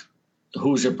decide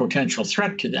who's a potential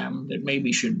threat to them that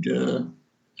maybe should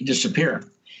disappear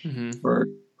or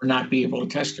not be able to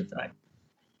testify.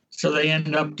 So they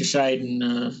end up deciding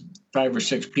 5 or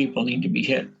 6 people need to be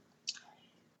hit.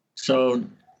 So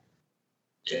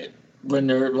when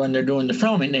they're doing the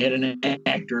filming, they had an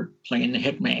actor playing the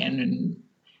hitman, and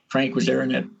Frank was there in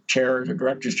that chair, the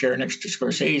director's chair next to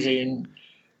Scorsese, and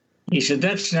he said,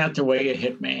 "That's not the way a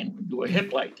hitman would do a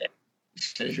hit like that." He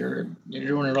says, "You're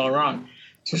doing it all wrong."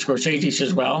 So Scorsese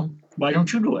says, "Well, why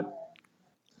don't you do it?"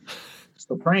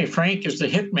 So Frank is the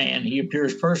hitman. He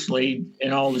appears personally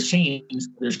in all the scenes.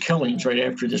 There's killings right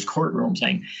after this courtroom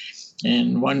thing,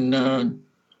 and one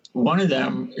of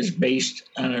them is based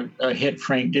on a hit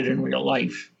Frank did in real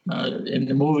life. In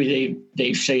the movie,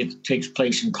 they say it takes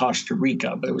place in Costa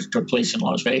Rica, but took place in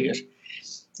Las Vegas.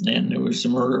 And it was the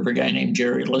murder of a guy named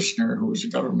Jerry Listener, who was a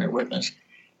government witness.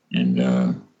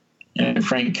 And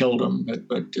Frank killed him.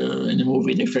 But in the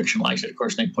movie, they fictionalized it. Of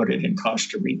course, they put it in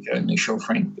Costa Rica, and they show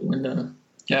Frank doing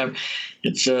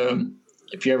it's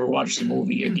if you ever watch the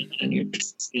movie again and you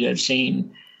see that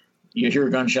scene, you hear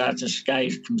gunshots, this guy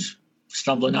comes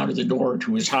stumbling out of the door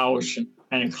to his house and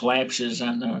kind of collapses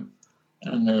on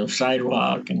the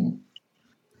sidewalk, and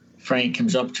Frank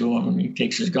comes up to him and he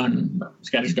takes his gun. He's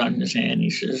got his gun in his hand. He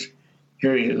says,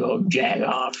 "Here you go, jag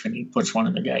off," and he puts one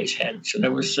in the guy's head. So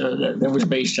that was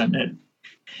based on that.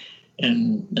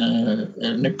 And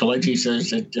Nick Pileggi says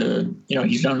that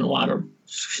he's done a lot of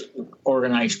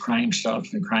organized crime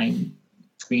stuff and crime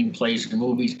screenplays and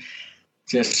movies.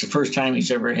 That's the first time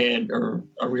he's ever had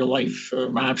a real life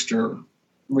mobster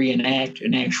reenact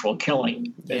an actual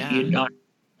killing that he had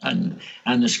done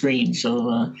on the screen.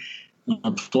 So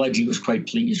Pileggi was quite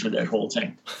pleased with that whole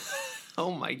thing.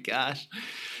 Oh my gosh,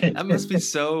 that must be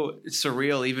so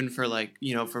surreal, even for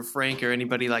for Frank or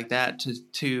anybody like that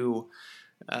to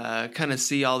kind of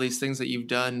see all these things that you've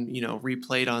done,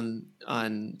 replayed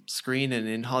on screen and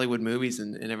in Hollywood movies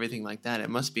and everything like that. It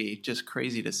must be just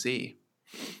crazy to see.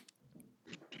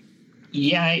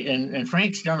 Yeah, and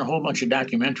Frank's done a whole bunch of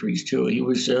documentaries too. He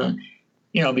was,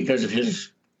 because of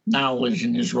his knowledge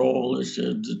and his role as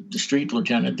the street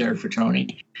lieutenant there for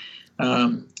Tony.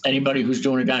 Anybody who's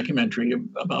doing a documentary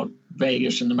about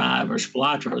Vegas and the mob or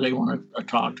Spilotro, they want to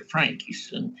talk to Frank.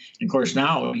 And of course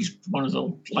now he's one of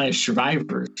the last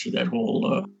survivors of that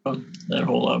whole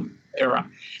era.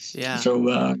 Yeah.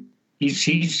 So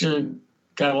he's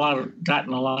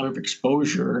gotten a lot of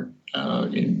exposure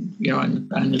on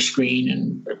the screen,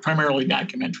 and primarily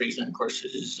documentaries, and of course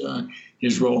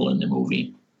his role in the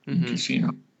movie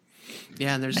Casino.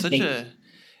 Yeah, and there's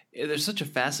such a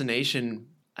fascination.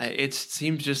 It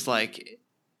seems just like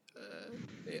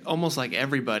almost like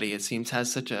everybody, it seems,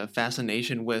 has such a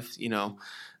fascination with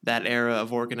that era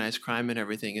of organized crime and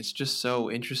everything. It's just so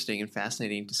interesting and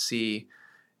fascinating to see.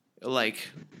 Like,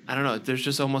 I don't know, there's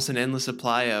just almost an endless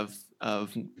supply of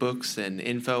books and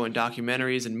info and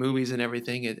documentaries and movies and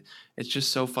everything. It's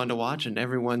just so fun to watch, and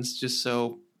everyone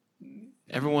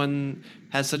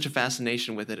has such a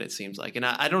fascination with it. It seems like, and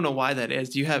I don't know why that is.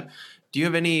 Do you have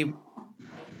any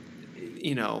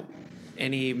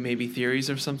any maybe theories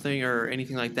or something or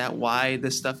anything like that? Why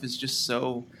this stuff is just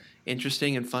so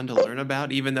interesting and fun to learn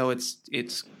about, even though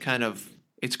it's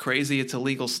crazy, it's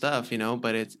illegal stuff,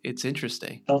 but it's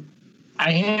interesting. Well,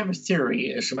 I have a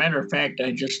theory. As a matter of fact,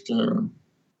 I just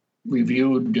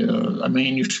reviewed a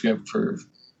manuscript for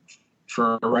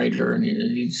a writer, and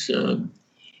he's a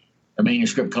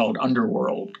manuscript called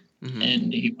Underworld,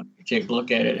 and he wanted to take a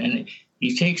look at it, and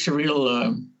he takes a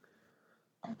real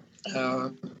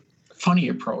funny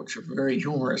approach, very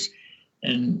humorous,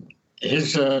 and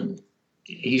his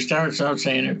he starts out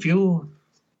saying,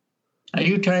 are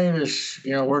you tired of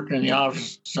working in the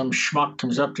office? Some schmuck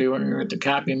comes up to you when you're at the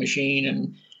copy machine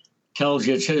and tells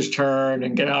you it's his turn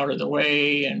and get out of the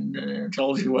way and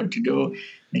tells you what to do,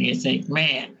 and you think,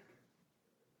 man,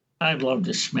 I'd love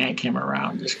to smack him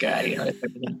around, this guy.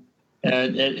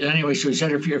 Anyway, so he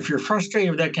said, if you're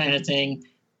frustrated with that kind of thing,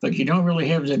 but you don't really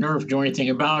have the nerve to do anything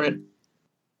about it,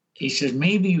 he says,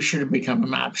 maybe you should have become a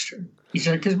mobster. He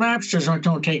said, because mobsters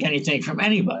don't take anything from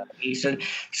anybody. He said,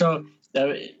 so,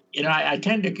 I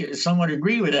tend to somewhat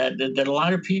agree with that a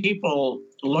lot of people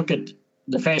look at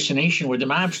the fascination with the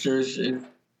mobsters.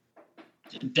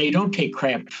 They don't take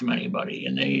crap from anybody,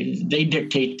 and they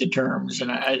dictate the terms.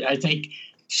 And I think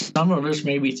some of us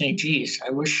maybe think, geez,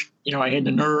 I wish, I had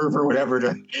the nerve or whatever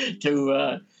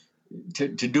to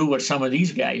do what some of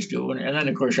these guys do. And then,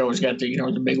 of course, you always got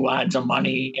the big wads of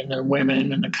money and the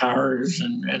women and the cars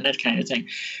and that kind of thing.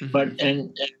 Mm-hmm. But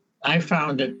I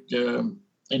found that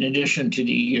in addition to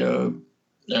the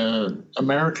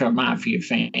America Mafia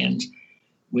fans,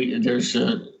 there's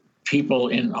people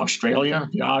in Australia,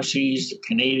 the Aussies, the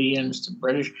Canadians, the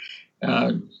British.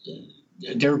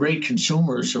 They're great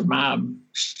consumers of mob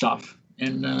stuff,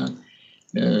 and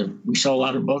we sell a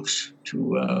lot of books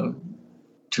to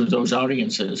those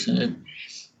audiences, and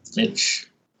it's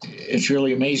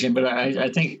really amazing. But I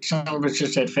think some of it's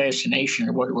just that fascination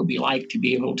of what it would be like to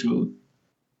be able to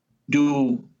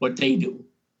do what they do.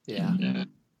 Yeah, and,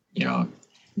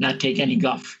 not take any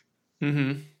guff.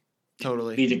 Mm-hmm.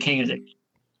 Totally, be the king of it.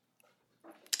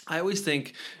 I always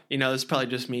think, this is probably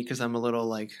just me because I'm a little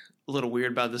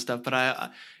weird about this stuff, but I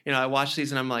watch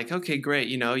these and I'm like, okay, great.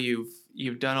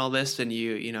 You've done all this and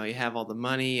you have all the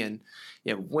money and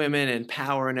you have women and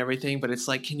power and everything, but it's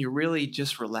like, can you really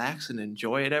just relax and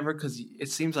enjoy it ever? Because it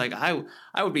seems like I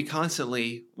would be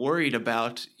constantly worried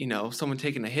about, someone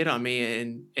taking a hit on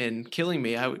me and killing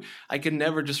me. I could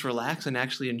never just relax and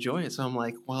actually enjoy it. So I'm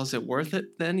like, well, is it worth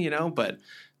it then? But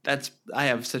I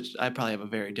probably have a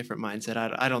very different mindset.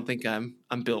 I don't think I'm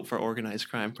built for organized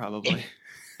crime, probably.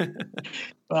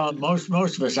 Well, most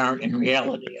of us aren't in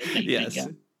reality, I think. Yes.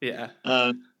 Yeah.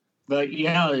 But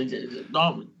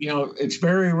it's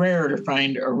very rare to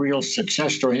find a real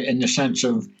success story in the sense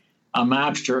of a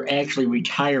mobster actually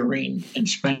retiring and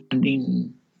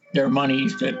spending their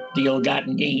monies, the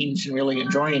ill-gotten gains, and really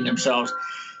enjoying themselves,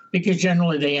 because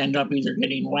generally they end up either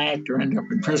getting whacked or end up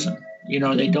in prison.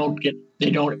 They don't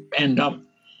end up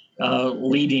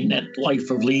leading that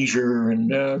life of leisure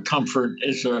and comfort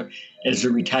as a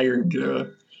retired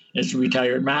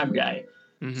mob guy.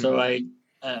 Mm-hmm. So I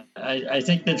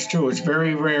think that's true. It's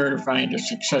very rare to find a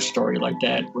success story like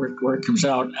that where it comes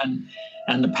out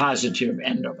on the positive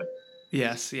end of it.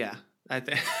 Yes, yeah. I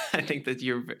think that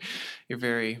you're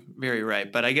very, very right.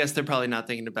 But I guess they're probably not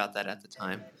thinking about that at the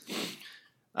time.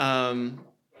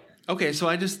 Okay,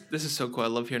 so this is so cool. I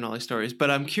love hearing all these stories.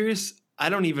 But I'm curious. I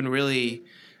don't even really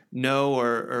know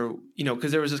or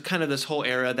because there was this whole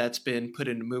era that's been put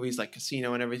into movies like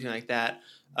Casino and everything like that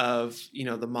of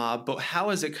the mob. But how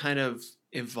has it kind of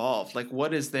evolved? Like,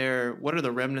 what are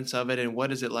the remnants of it, and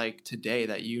what is it like today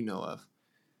that you know of?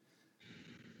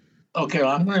 Okay,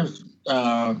 well, I'm going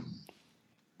to.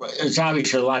 It's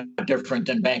obviously a lot different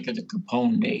than back in the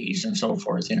Capone days and so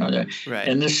forth. Right.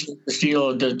 And this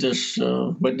deal, this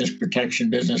witness protection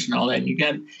business and all that. And you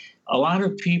get a lot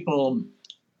of people.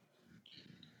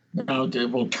 That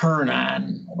will turn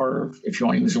on, or if you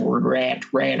want to use the word rat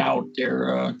out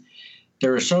their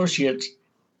associates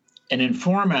and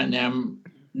inform on them,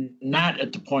 not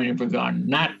at the point of a gun,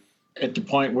 not at the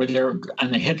point where they're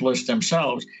on the hit list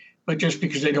themselves, but just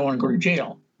because they don't want to go to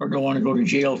jail or don't want to go to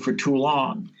jail for too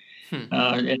long.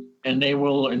 And they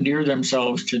will endear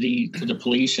themselves to the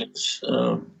police. It's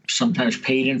sometimes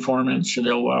paid informants, so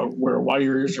they'll wear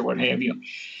wires or what have you.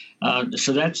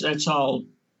 So that's all.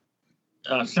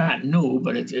 It's not new,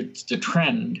 but it's the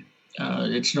trend.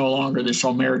 It's no longer this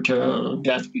omerta,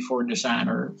 death before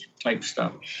dishonor type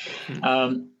stuff.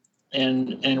 And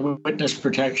witness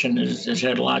protection has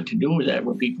had a lot to do with that,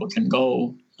 where people can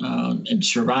go and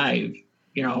survive,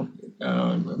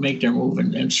 make their move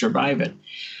and survive it.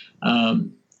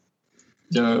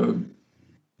 The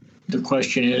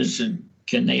question is,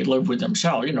 can they live with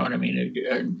themselves? You know what I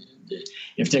mean?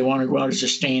 If they want to go out as a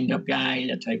stand-up guy,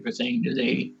 that type of thing, do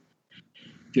they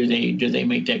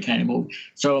make that kind of move?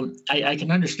 So I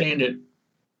can understand it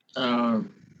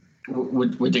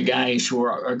with the guys who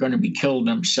are going to be killed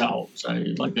themselves.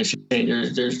 Like I say,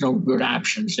 there's no good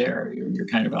options there. You're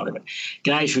kind of out of it.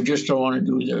 Guys who just don't want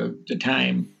to do the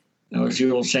time. As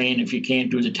the old saying, if you can't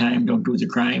do the time, don't do the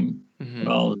crime. Mm-hmm.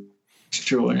 Well, it's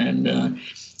true, and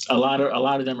a lot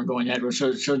of them are going that way.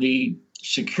 So the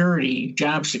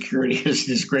job security is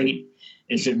as great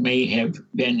as it may have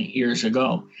been years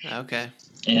ago. Okay,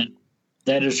 and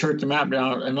that has hurt them out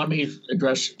now. And let me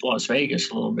address Las Vegas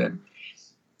a little bit.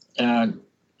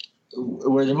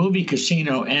 Where the movie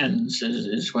Casino ends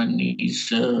is when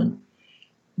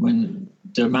when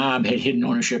the mob had hidden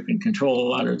ownership and control a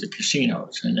lot of the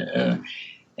casinos, and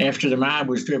after the mob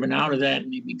was driven out of that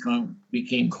and they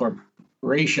became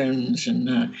corporations, and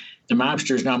the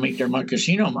mobsters now make their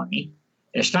casino money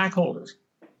as stockholders,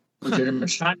 legitimate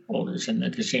stockholders in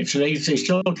the casino. So they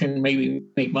still can maybe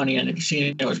make money on the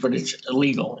casinos, but it's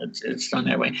illegal. It's done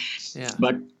that way. Yeah.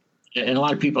 And a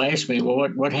lot of people ask me, well,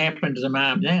 what happened to the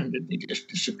mob then? Did they just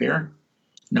disappear?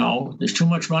 No, there's too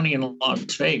much money in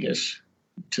Las Vegas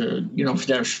to, for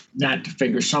there's not to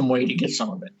figure some way to get some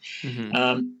of it.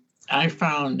 Mm-hmm. I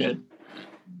found that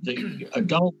the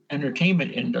adult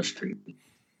entertainment industry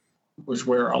was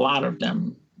where a lot of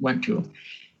them went to.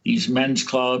 These men's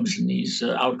clubs and these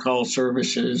out-call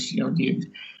services, the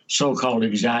so-called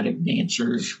exotic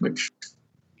dancers, which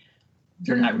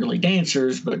they're not really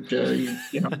dancers, but yes.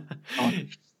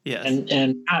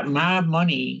 And mob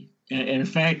money. In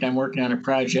fact, I'm working on a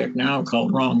project now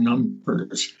called Wrong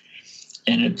Numbers,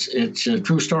 and it's a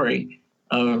true story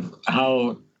of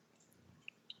how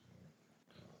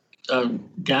a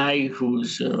guy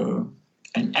who's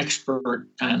an expert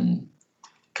on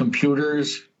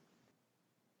computers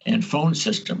and phone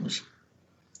systems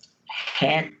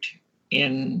hacked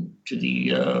into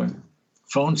the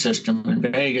phone system in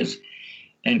Vegas,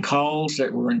 and calls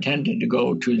that were intended to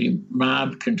go to the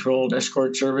mob-controlled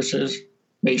escort services.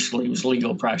 Basically, it was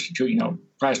legal prostitution,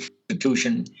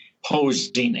 prostitution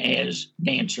posing as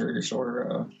dancers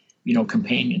or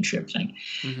companionship thing.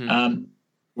 Mm-hmm.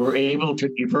 Were able to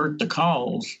divert the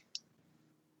calls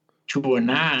to a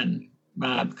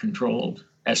non-mob controlled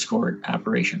escort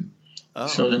operation. Oh.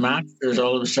 So the mobsters,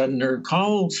 all of a sudden, their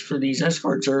calls for these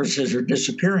escort services are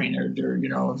disappearing. They're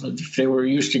if they were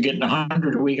used to getting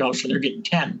 100 a week, also they're getting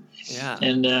 10. Yeah.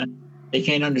 And they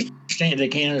can't understand. They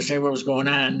can't understand what was going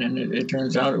on. And it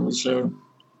turns out it was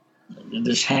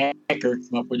this hacker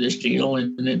came up with this deal,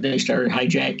 and they started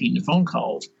hijacking the phone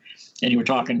calls. And you were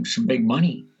talking some big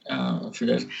money for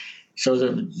this. So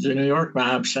the New York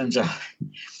mob sends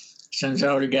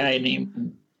out a guy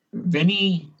named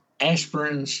Vinny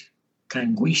Aspirins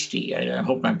Conguisti. I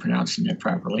hope I'm pronouncing that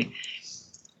properly.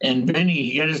 And Vinny,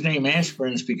 he got his name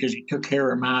Aspirins because he took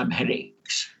care of mob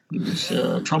headaches. He was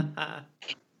Trump.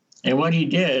 And what he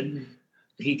did,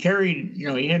 he carried,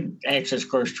 he had access, of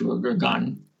course, to a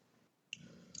gun,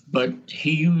 but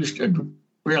he used a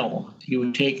drill. He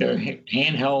would take a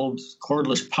handheld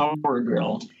cordless power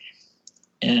drill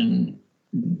and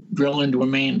drill into a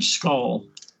man's skull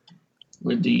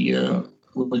with the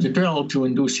drill to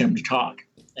induce him to talk.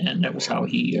 And that was how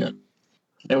he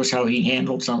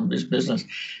handled some of his business.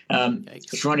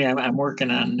 It's funny. I'm working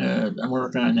on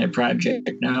that project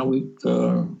now.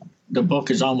 The book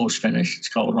is almost finished. It's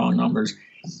called Wrong Numbers,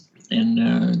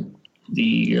 and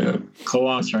the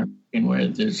co-author I'm working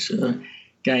with is a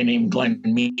guy named Glenn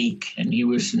Meek, and he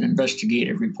was an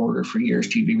investigative reporter for years,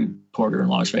 TV reporter in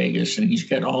Las Vegas, and he's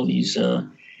got all these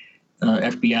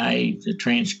FBI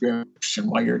transcripts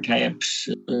and wiretaps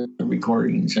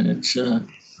recordings, and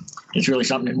it's really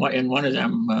something. In one of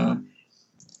them,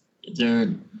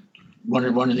 one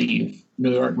of the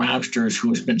New York mobsters who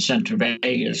has been sent to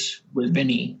Vegas with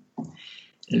Vinny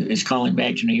is calling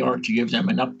back to New York to give them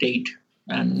an update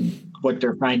on what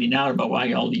they're finding out about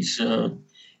why all these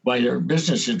why their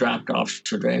business has dropped off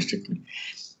so drastically.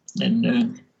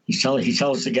 And he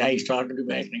tells the guy he's talking to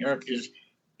back in New York is,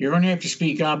 "You're going to have to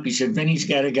speak up." He said, "Vinny's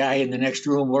got a guy in the next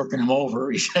room working him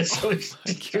over." He said, "So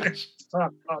I can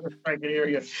hear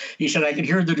you." He said, "I can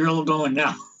hear the drill going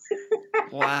now."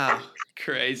 Wow,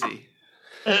 crazy.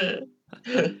 Yeah.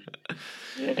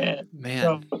 Man,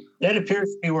 so that appears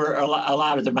to be where a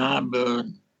lot of the mob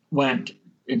went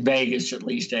in Vegas, at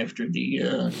least after they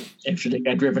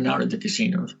got driven out of the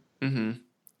casinos. Mm-hmm.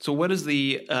 So, what is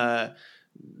the I'm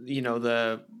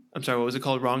sorry, what was it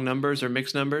called? Wrong Numbers or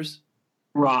Mixed Numbers?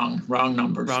 Wrong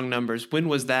Numbers. Wrong Numbers. When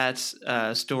was that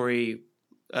story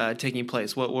taking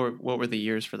place? What were the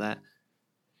years for that?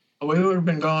 We would have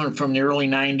been going from the early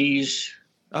 90s.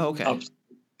 Oh, okay. Up to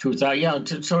 2000. Yeah,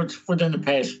 so it's within the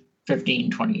past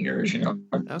 15, 20 years.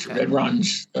 Okay. It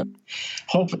runs.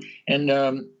 And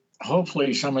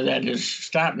hopefully some of that has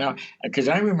stopped now. Because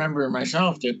I remember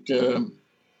myself that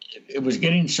it was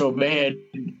getting so bad,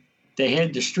 they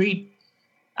had the street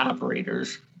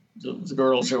operators, the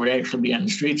girls that would actually be on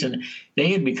the streets, and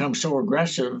they had become so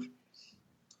aggressive.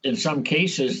 In some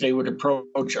cases, they would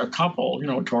approach a couple,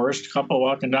 a tourist couple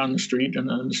walking down the street and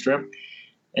the strip,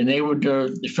 and they would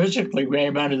physically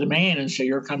grab onto the man and say,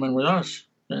 "You're coming with us."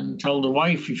 And tell the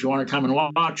wife, if you want to come and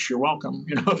watch, you're welcome.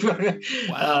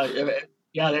 Wow.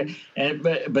 Yeah.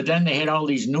 But then they had all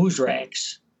these news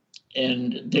racks,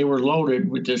 and they were loaded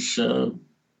with this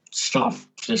stuff,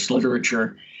 this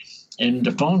literature, and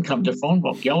the phone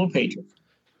book, yellow pages,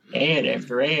 ad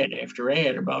after ad after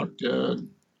ad about.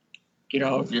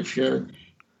 If you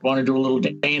want to do a little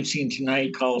dancing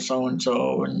tonight, call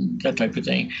so-and-so and that type of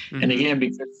thing. Mm-hmm. And again,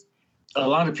 because a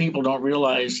lot of people don't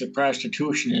realize that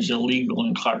prostitution is illegal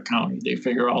in Clark County. They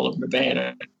figure all of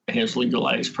Nevada has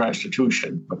legalized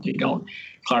prostitution, but they don't.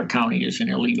 Clark County is an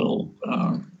illegal,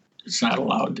 it's not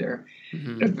allowed there.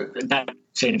 Mm-hmm. Not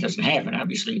saying it doesn't happen,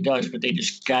 obviously it does, but they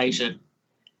disguise it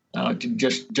to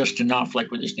just enough,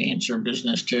 like with this dancer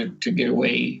business, to get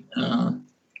away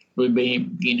with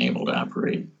being able to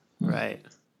operate. Right.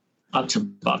 Lots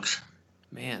of bucks.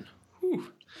 Man.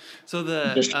 Whew. So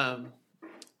the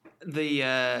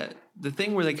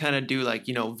thing where they kind of do like,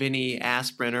 Vinny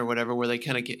Aspirin or whatever, where they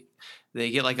kind of get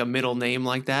like a middle name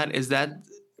like that. Is that,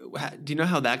 do you know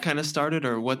how that kind of started,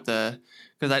 or what because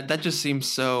that just seems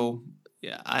so,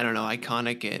 I don't know,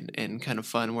 iconic and kind of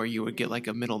fun, where you would get like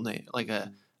a middle name, like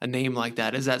a name like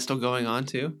that. Is that still going on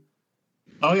too?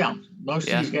 Oh yeah, most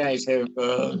of these guys have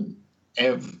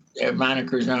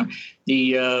monikers now.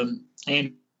 The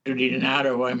Andrew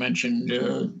DiDonato, who I mentioned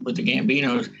with the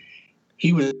Gambinos,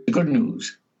 he was Good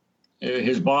News.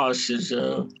 His boss is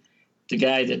the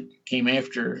guy that came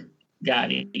after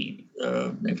Gotti.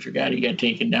 After Gotti got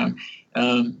taken down,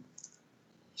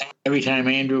 every time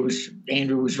Andrew was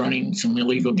running some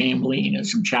illegal gambling and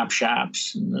some chop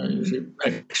shops, and he was an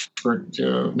expert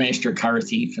master car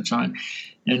thief and so on,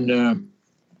 and.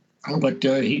 But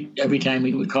every time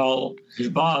he would call his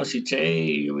boss, he'd say,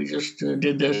 "Hey, we just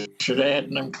did this or that,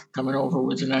 and I'm coming over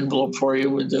with an envelope for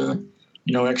you with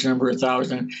X number of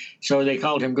thousand." So they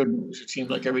called him Good News. It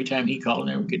seemed like every time he called,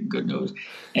 they were getting good news.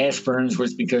 Aspirins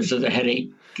was because of the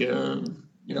headache,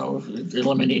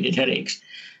 eliminated headaches.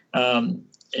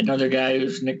 Another guy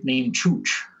was nicknamed Chooch,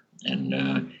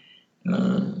 and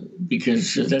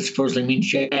because that supposedly means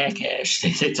jackass.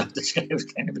 They thought this guy was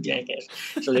kind of a jackass,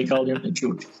 so they called him the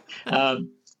Chooch.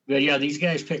 But yeah, these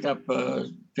guys pick up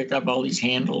all these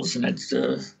handles, and that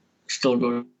still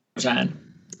goes on.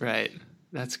 Right.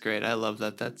 That's great. I love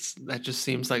that. That just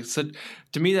seems like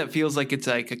to me that feels like it's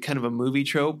like a kind of a movie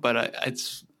trope, but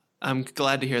I'm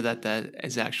glad to hear that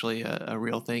is actually a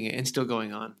real thing and still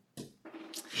going on.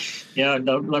 Yeah.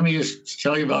 No, let me just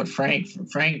tell you about Frank.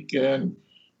 Frank.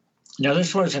 Now,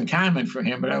 this wasn't common for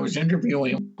him, but I was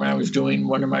interviewing, when I was doing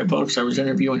one of my books, I was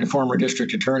interviewing a former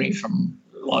district attorney from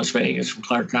Las Vegas, from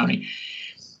Clark County,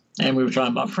 and we were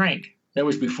talking about Frank. That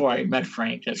was before I met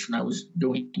Frank. That's when I was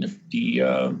doing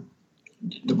the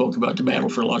book about the battle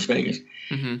for Las Vegas.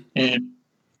 Mm-hmm. And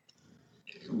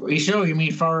he said, "Oh, you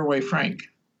mean Faraway Frank?"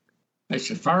 I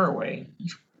said, "Faraway?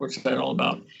 What's that all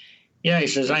about?" Yeah, he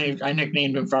says, I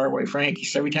nicknamed him Faraway Frank. He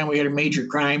said, every time we had a major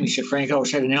crime, he said, Frank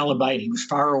always had an alibi. He was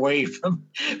far away from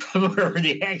wherever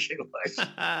the action was.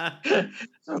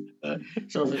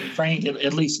 So Frank,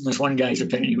 at least in this one guy's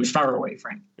opinion, he was far away,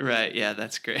 Frank. Right. Yeah,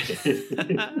 that's great.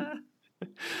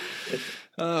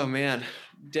 Oh, man.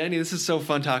 Danny, this is so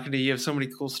fun talking to you. You have so many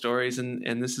cool stories,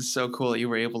 and this is so cool that you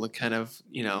were able to kind of,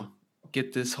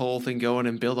 get this whole thing going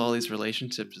and build all these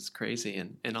relationships. It's crazy,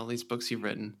 and all these books you've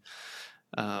written.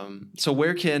 So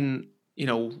where can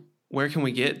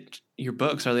we get your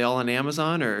books? Are they all on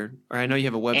Amazon, or I know you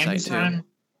have a website too?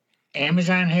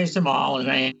 Amazon has them all, and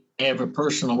I have a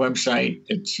personal website.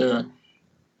 It's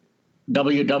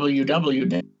www.dennis,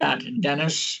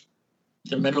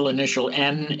 the middle initial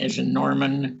N as in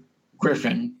Norman,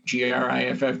 Griffin,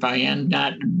 GRIFFIN.biz,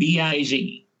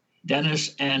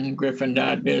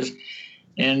 DennisNGriffin.biz.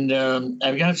 And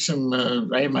I've got some,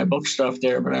 I have my book stuff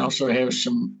there, but I also have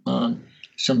some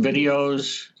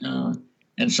videos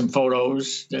and some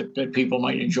photos that people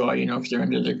might enjoy, if they're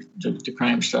into the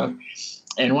crime stuff.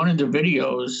 And one of the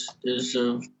videos is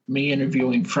of me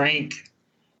interviewing Frank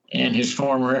and his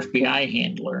former FBI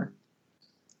handler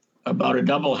about a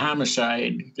double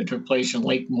homicide that took place in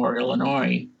Lakemore,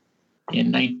 Illinois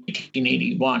in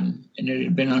 1981. And it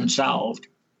had been unsolved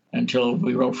until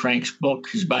we wrote Frank's book,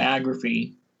 his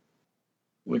biography,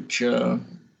 which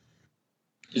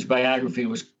his biography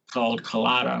was called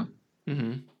Colada.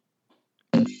 Mm-hmm.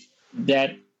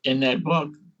 that in that book,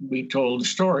 we told the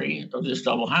story of this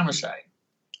double homicide.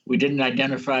 We didn't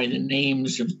identify the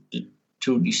names of the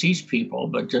two deceased people,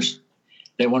 but just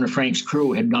that one of Frank's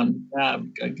crew had done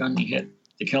the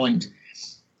killings.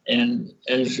 And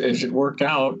as it worked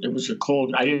out, it was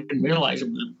I didn't realize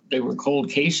they were cold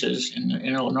cases in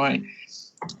Illinois.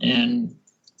 And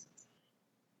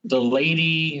the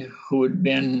lady who had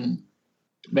been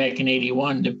back in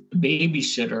 81, the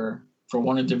babysitter for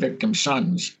one of the victim's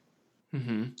sons,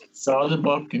 saw the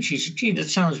book, and she said, "Gee, that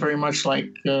sounds very much like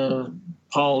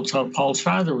Paul's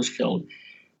father was killed."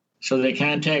 So they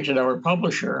contacted our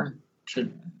publisher,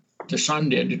 the son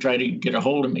did, to try to get a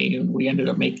hold of me, and we ended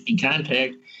up making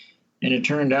contact. And it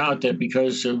turned out that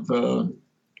because of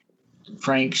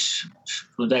Frank's,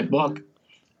 with that book,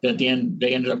 that they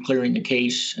ended up clearing the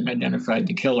case and identified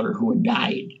the killer who had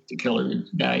died. The killer had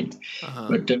died,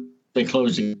 but they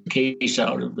closed the case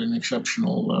out of an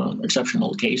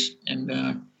exceptional case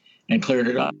and cleared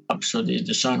it up. So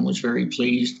the son was very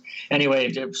pleased.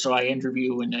 Anyway, so I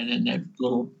interview, and then in that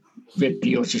little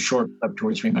video, it's a short, up 2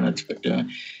 or 3 minutes, but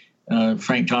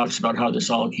Frank talks about how this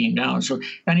all came down. So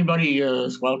anybody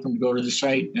is welcome to go to the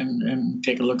site and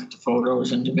take a look at the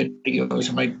photos and the videos.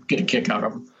 I might get a kick out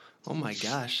of them. Oh my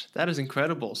gosh, that is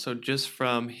incredible. So just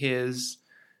from his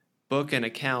book and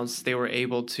accounts, they were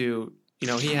able to,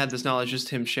 he had this knowledge, just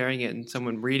him sharing it and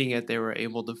someone reading it, they were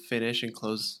able to finish and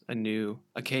close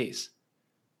a case.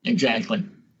 Exactly.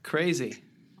 Crazy.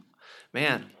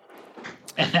 Man.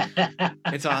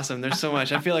 It's awesome. There's so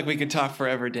much. I feel like we could talk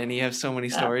forever, Denny. You have so many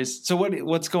stories. So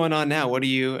what's going on now?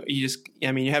 You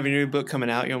have your new book coming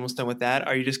out. You're almost done with that.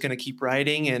 Are you just going to keep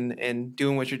writing and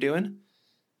doing what you're doing?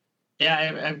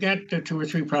 Yeah, I've got 2 or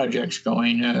 3 projects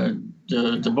going.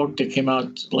 The book that came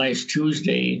out last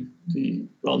Tuesday,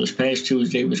 this past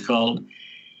Tuesday, was called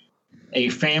A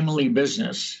Family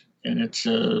Business. And it's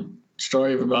a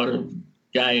story about a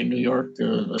guy in New York,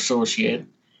 associate.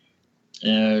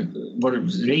 What it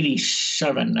was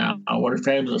 87 now. What a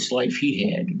fabulous life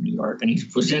he had in New York, and he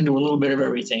was into a little bit of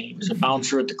everything. He was a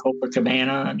bouncer at the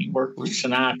Copacabana, and he worked with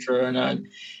Sinatra and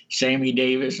Sammy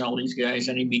Davis and all these guys.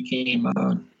 And he became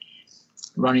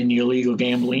running the illegal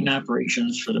gambling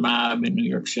operations for the mob in New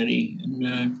York City,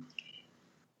 and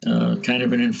kind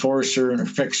of an enforcer and a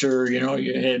fixer.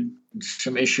 You had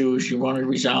some issues you wanted to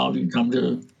resolve, you come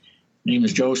to. His name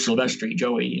is Joe Silvestri,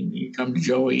 Joey, and you come to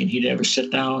Joey, and he'd have a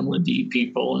sit down with the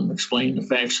people and explain the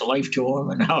facts of life to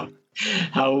them and how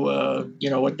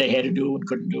what they had to do and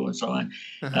couldn't do and so on.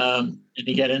 And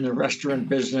he got in the restaurant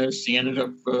business. He ended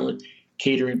up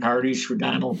catering parties for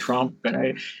Donald Trump,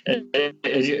 and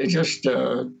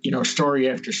story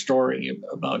after story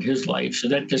about his life. So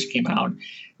that just came out.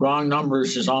 Wrong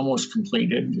Numbers is almost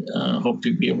completed. Hope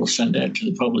to be able to send that to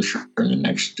the publisher in the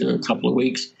next couple of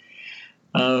weeks.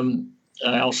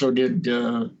 I also did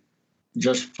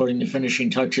just putting the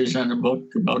finishing touches on a book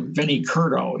about Vinny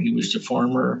Curto. He was the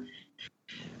former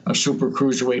super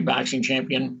cruiserweight boxing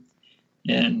champion,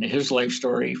 and his life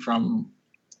story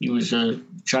he was a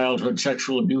childhood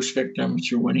sexual abuse victim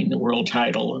through winning the world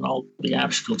title and all the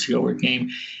obstacles he overcame.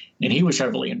 And he was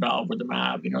heavily involved with the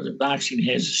mob. The boxing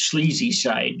has a sleazy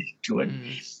side to it.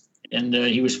 And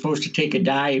he was supposed to take a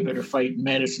dive at a fight in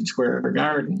Madison Square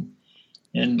Garden.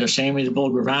 And Sammy the Bull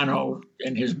Gravano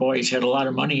and his boys had a lot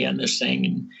of money on this thing,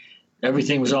 and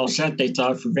everything was all set, they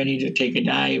thought, for Vinny to take a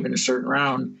dive in a certain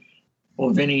round.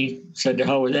 Well, Vinny said to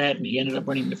hell with that, and he ended up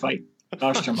winning the fight. It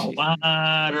cost him a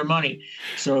lot of money.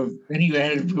 So Vinny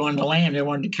had to go on the land. They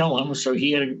wanted to kill him, so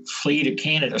he had to flee to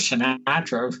Canada.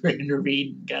 Sinatra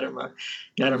intervened, got him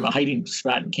a hiding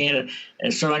spot in Canada.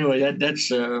 And so anyway,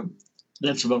 that's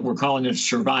what we're calling it,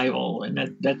 survival,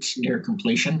 and that's near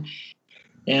completion.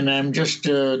 And I'm just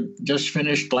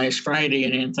finished last Friday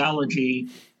an anthology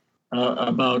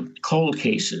about cold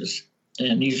cases,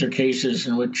 and these are cases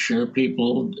in which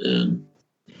people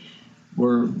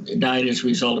died as a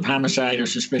result of homicide or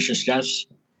suspicious deaths,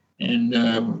 and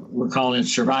we're calling it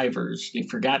survivors, the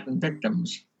forgotten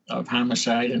victims of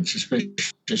homicide and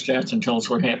suspicious death, and tell us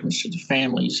what happens to the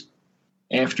families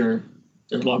after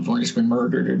their loved one has been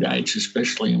murdered or died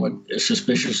suspiciously, and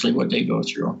what they go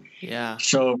through. Yeah.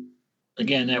 So.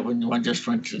 Again, that one just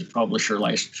went to the publisher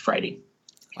last Friday.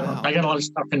 So wow. I got a lot of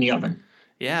stuff in the oven.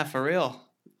 Yeah, for real.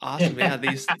 Awesome. Yeah,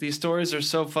 these stories are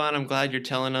so fun. I'm glad you're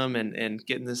telling them and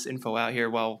getting this info out here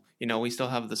while, we still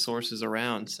have the sources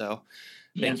around. So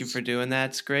thank you for doing that.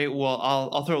 It's great. Well,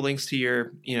 I'll throw links to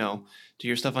your, to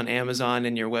your stuff on Amazon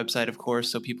and your website, of course,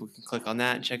 so people can click on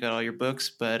that and check out all your books.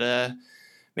 But,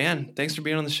 man, thanks for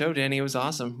being on the show, Danny. It was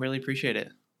awesome. Really appreciate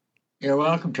it. You're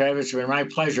welcome, Travis. It's been my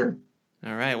pleasure.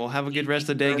 All right. Well, have a good rest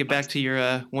of the day. Get back to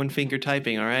your one finger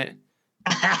typing. All right.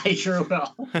 I sure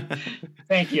will.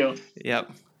 Thank you.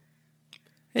 Yep.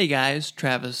 Hey guys,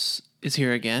 Travis is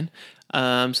here again.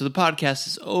 So the podcast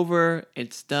is over.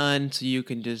 It's done. So you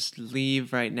can just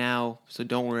leave right now. So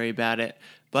don't worry about it.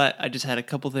 But I just had a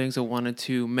couple things I wanted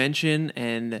to mention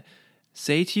and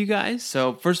say to you guys.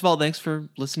 So first of all, thanks for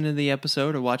listening to the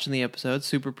episode or watching the episode.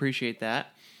 Super appreciate that.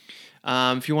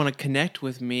 If you want to connect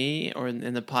with me or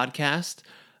in the podcast,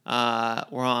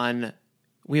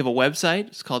 we have a website.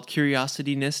 It's called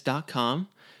CuriosityNess.com.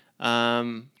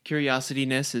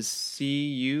 CuriosityNess is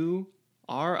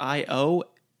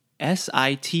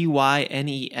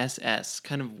CuriosityNess.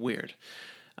 Kind of weird.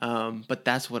 But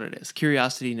that's what it is.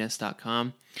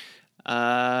 CuriosityNess.com.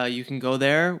 You can go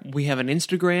there. We have an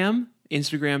Instagram.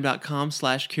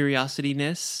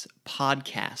 Instagram.com/CuriosityNess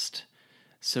podcast.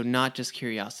 So not just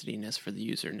CuriosityNess for the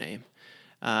username.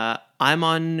 I'm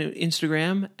on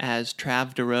Instagram as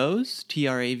Trav DeRose,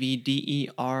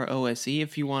 TravDeRose,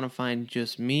 if you want to find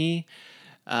just me.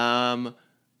 We're on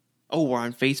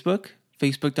Facebook,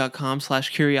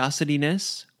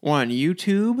 Facebook.com/CuriosityNess. We're on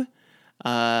YouTube.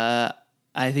 I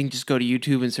think just go to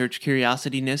YouTube and search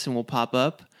CuriosityNess and we'll pop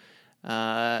up.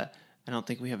 I don't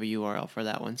think we have a URL for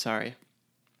that one, sorry.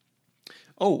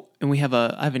 Oh, and I have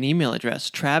an email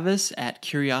address,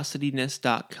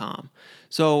 travis@curiosityness.com.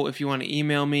 So if you want to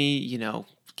email me,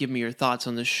 give me your thoughts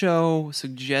on the show,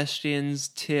 suggestions,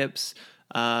 tips,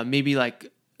 maybe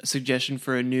like a suggestion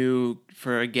for a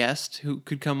guest who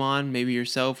could come on, maybe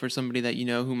yourself or somebody that you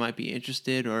know who might be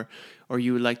interested or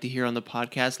you would like to hear on the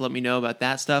podcast. Let me know about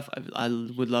that stuff. I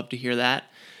would love to hear that.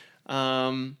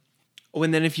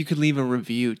 And then if you could leave a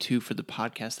review too for the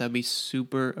podcast, that'd be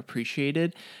super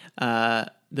appreciated.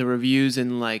 The reviews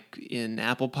in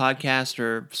Apple Podcast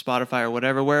or Spotify or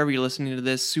whatever, wherever you're listening to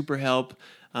this, super help.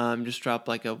 Just drop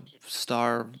like a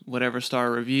star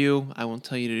review. I won't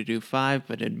tell you to do 5,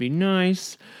 but it'd be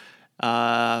nice.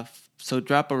 So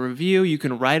drop a review. You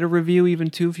can write a review even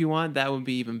too if you want. That would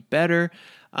be even better.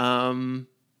 But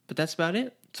that's about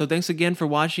it. So thanks again for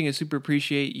watching. I super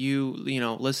appreciate you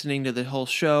listening to the whole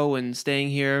show and staying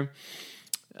here.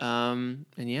 And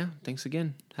yeah, thanks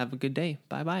again. Have a good day.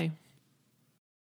 Bye-bye.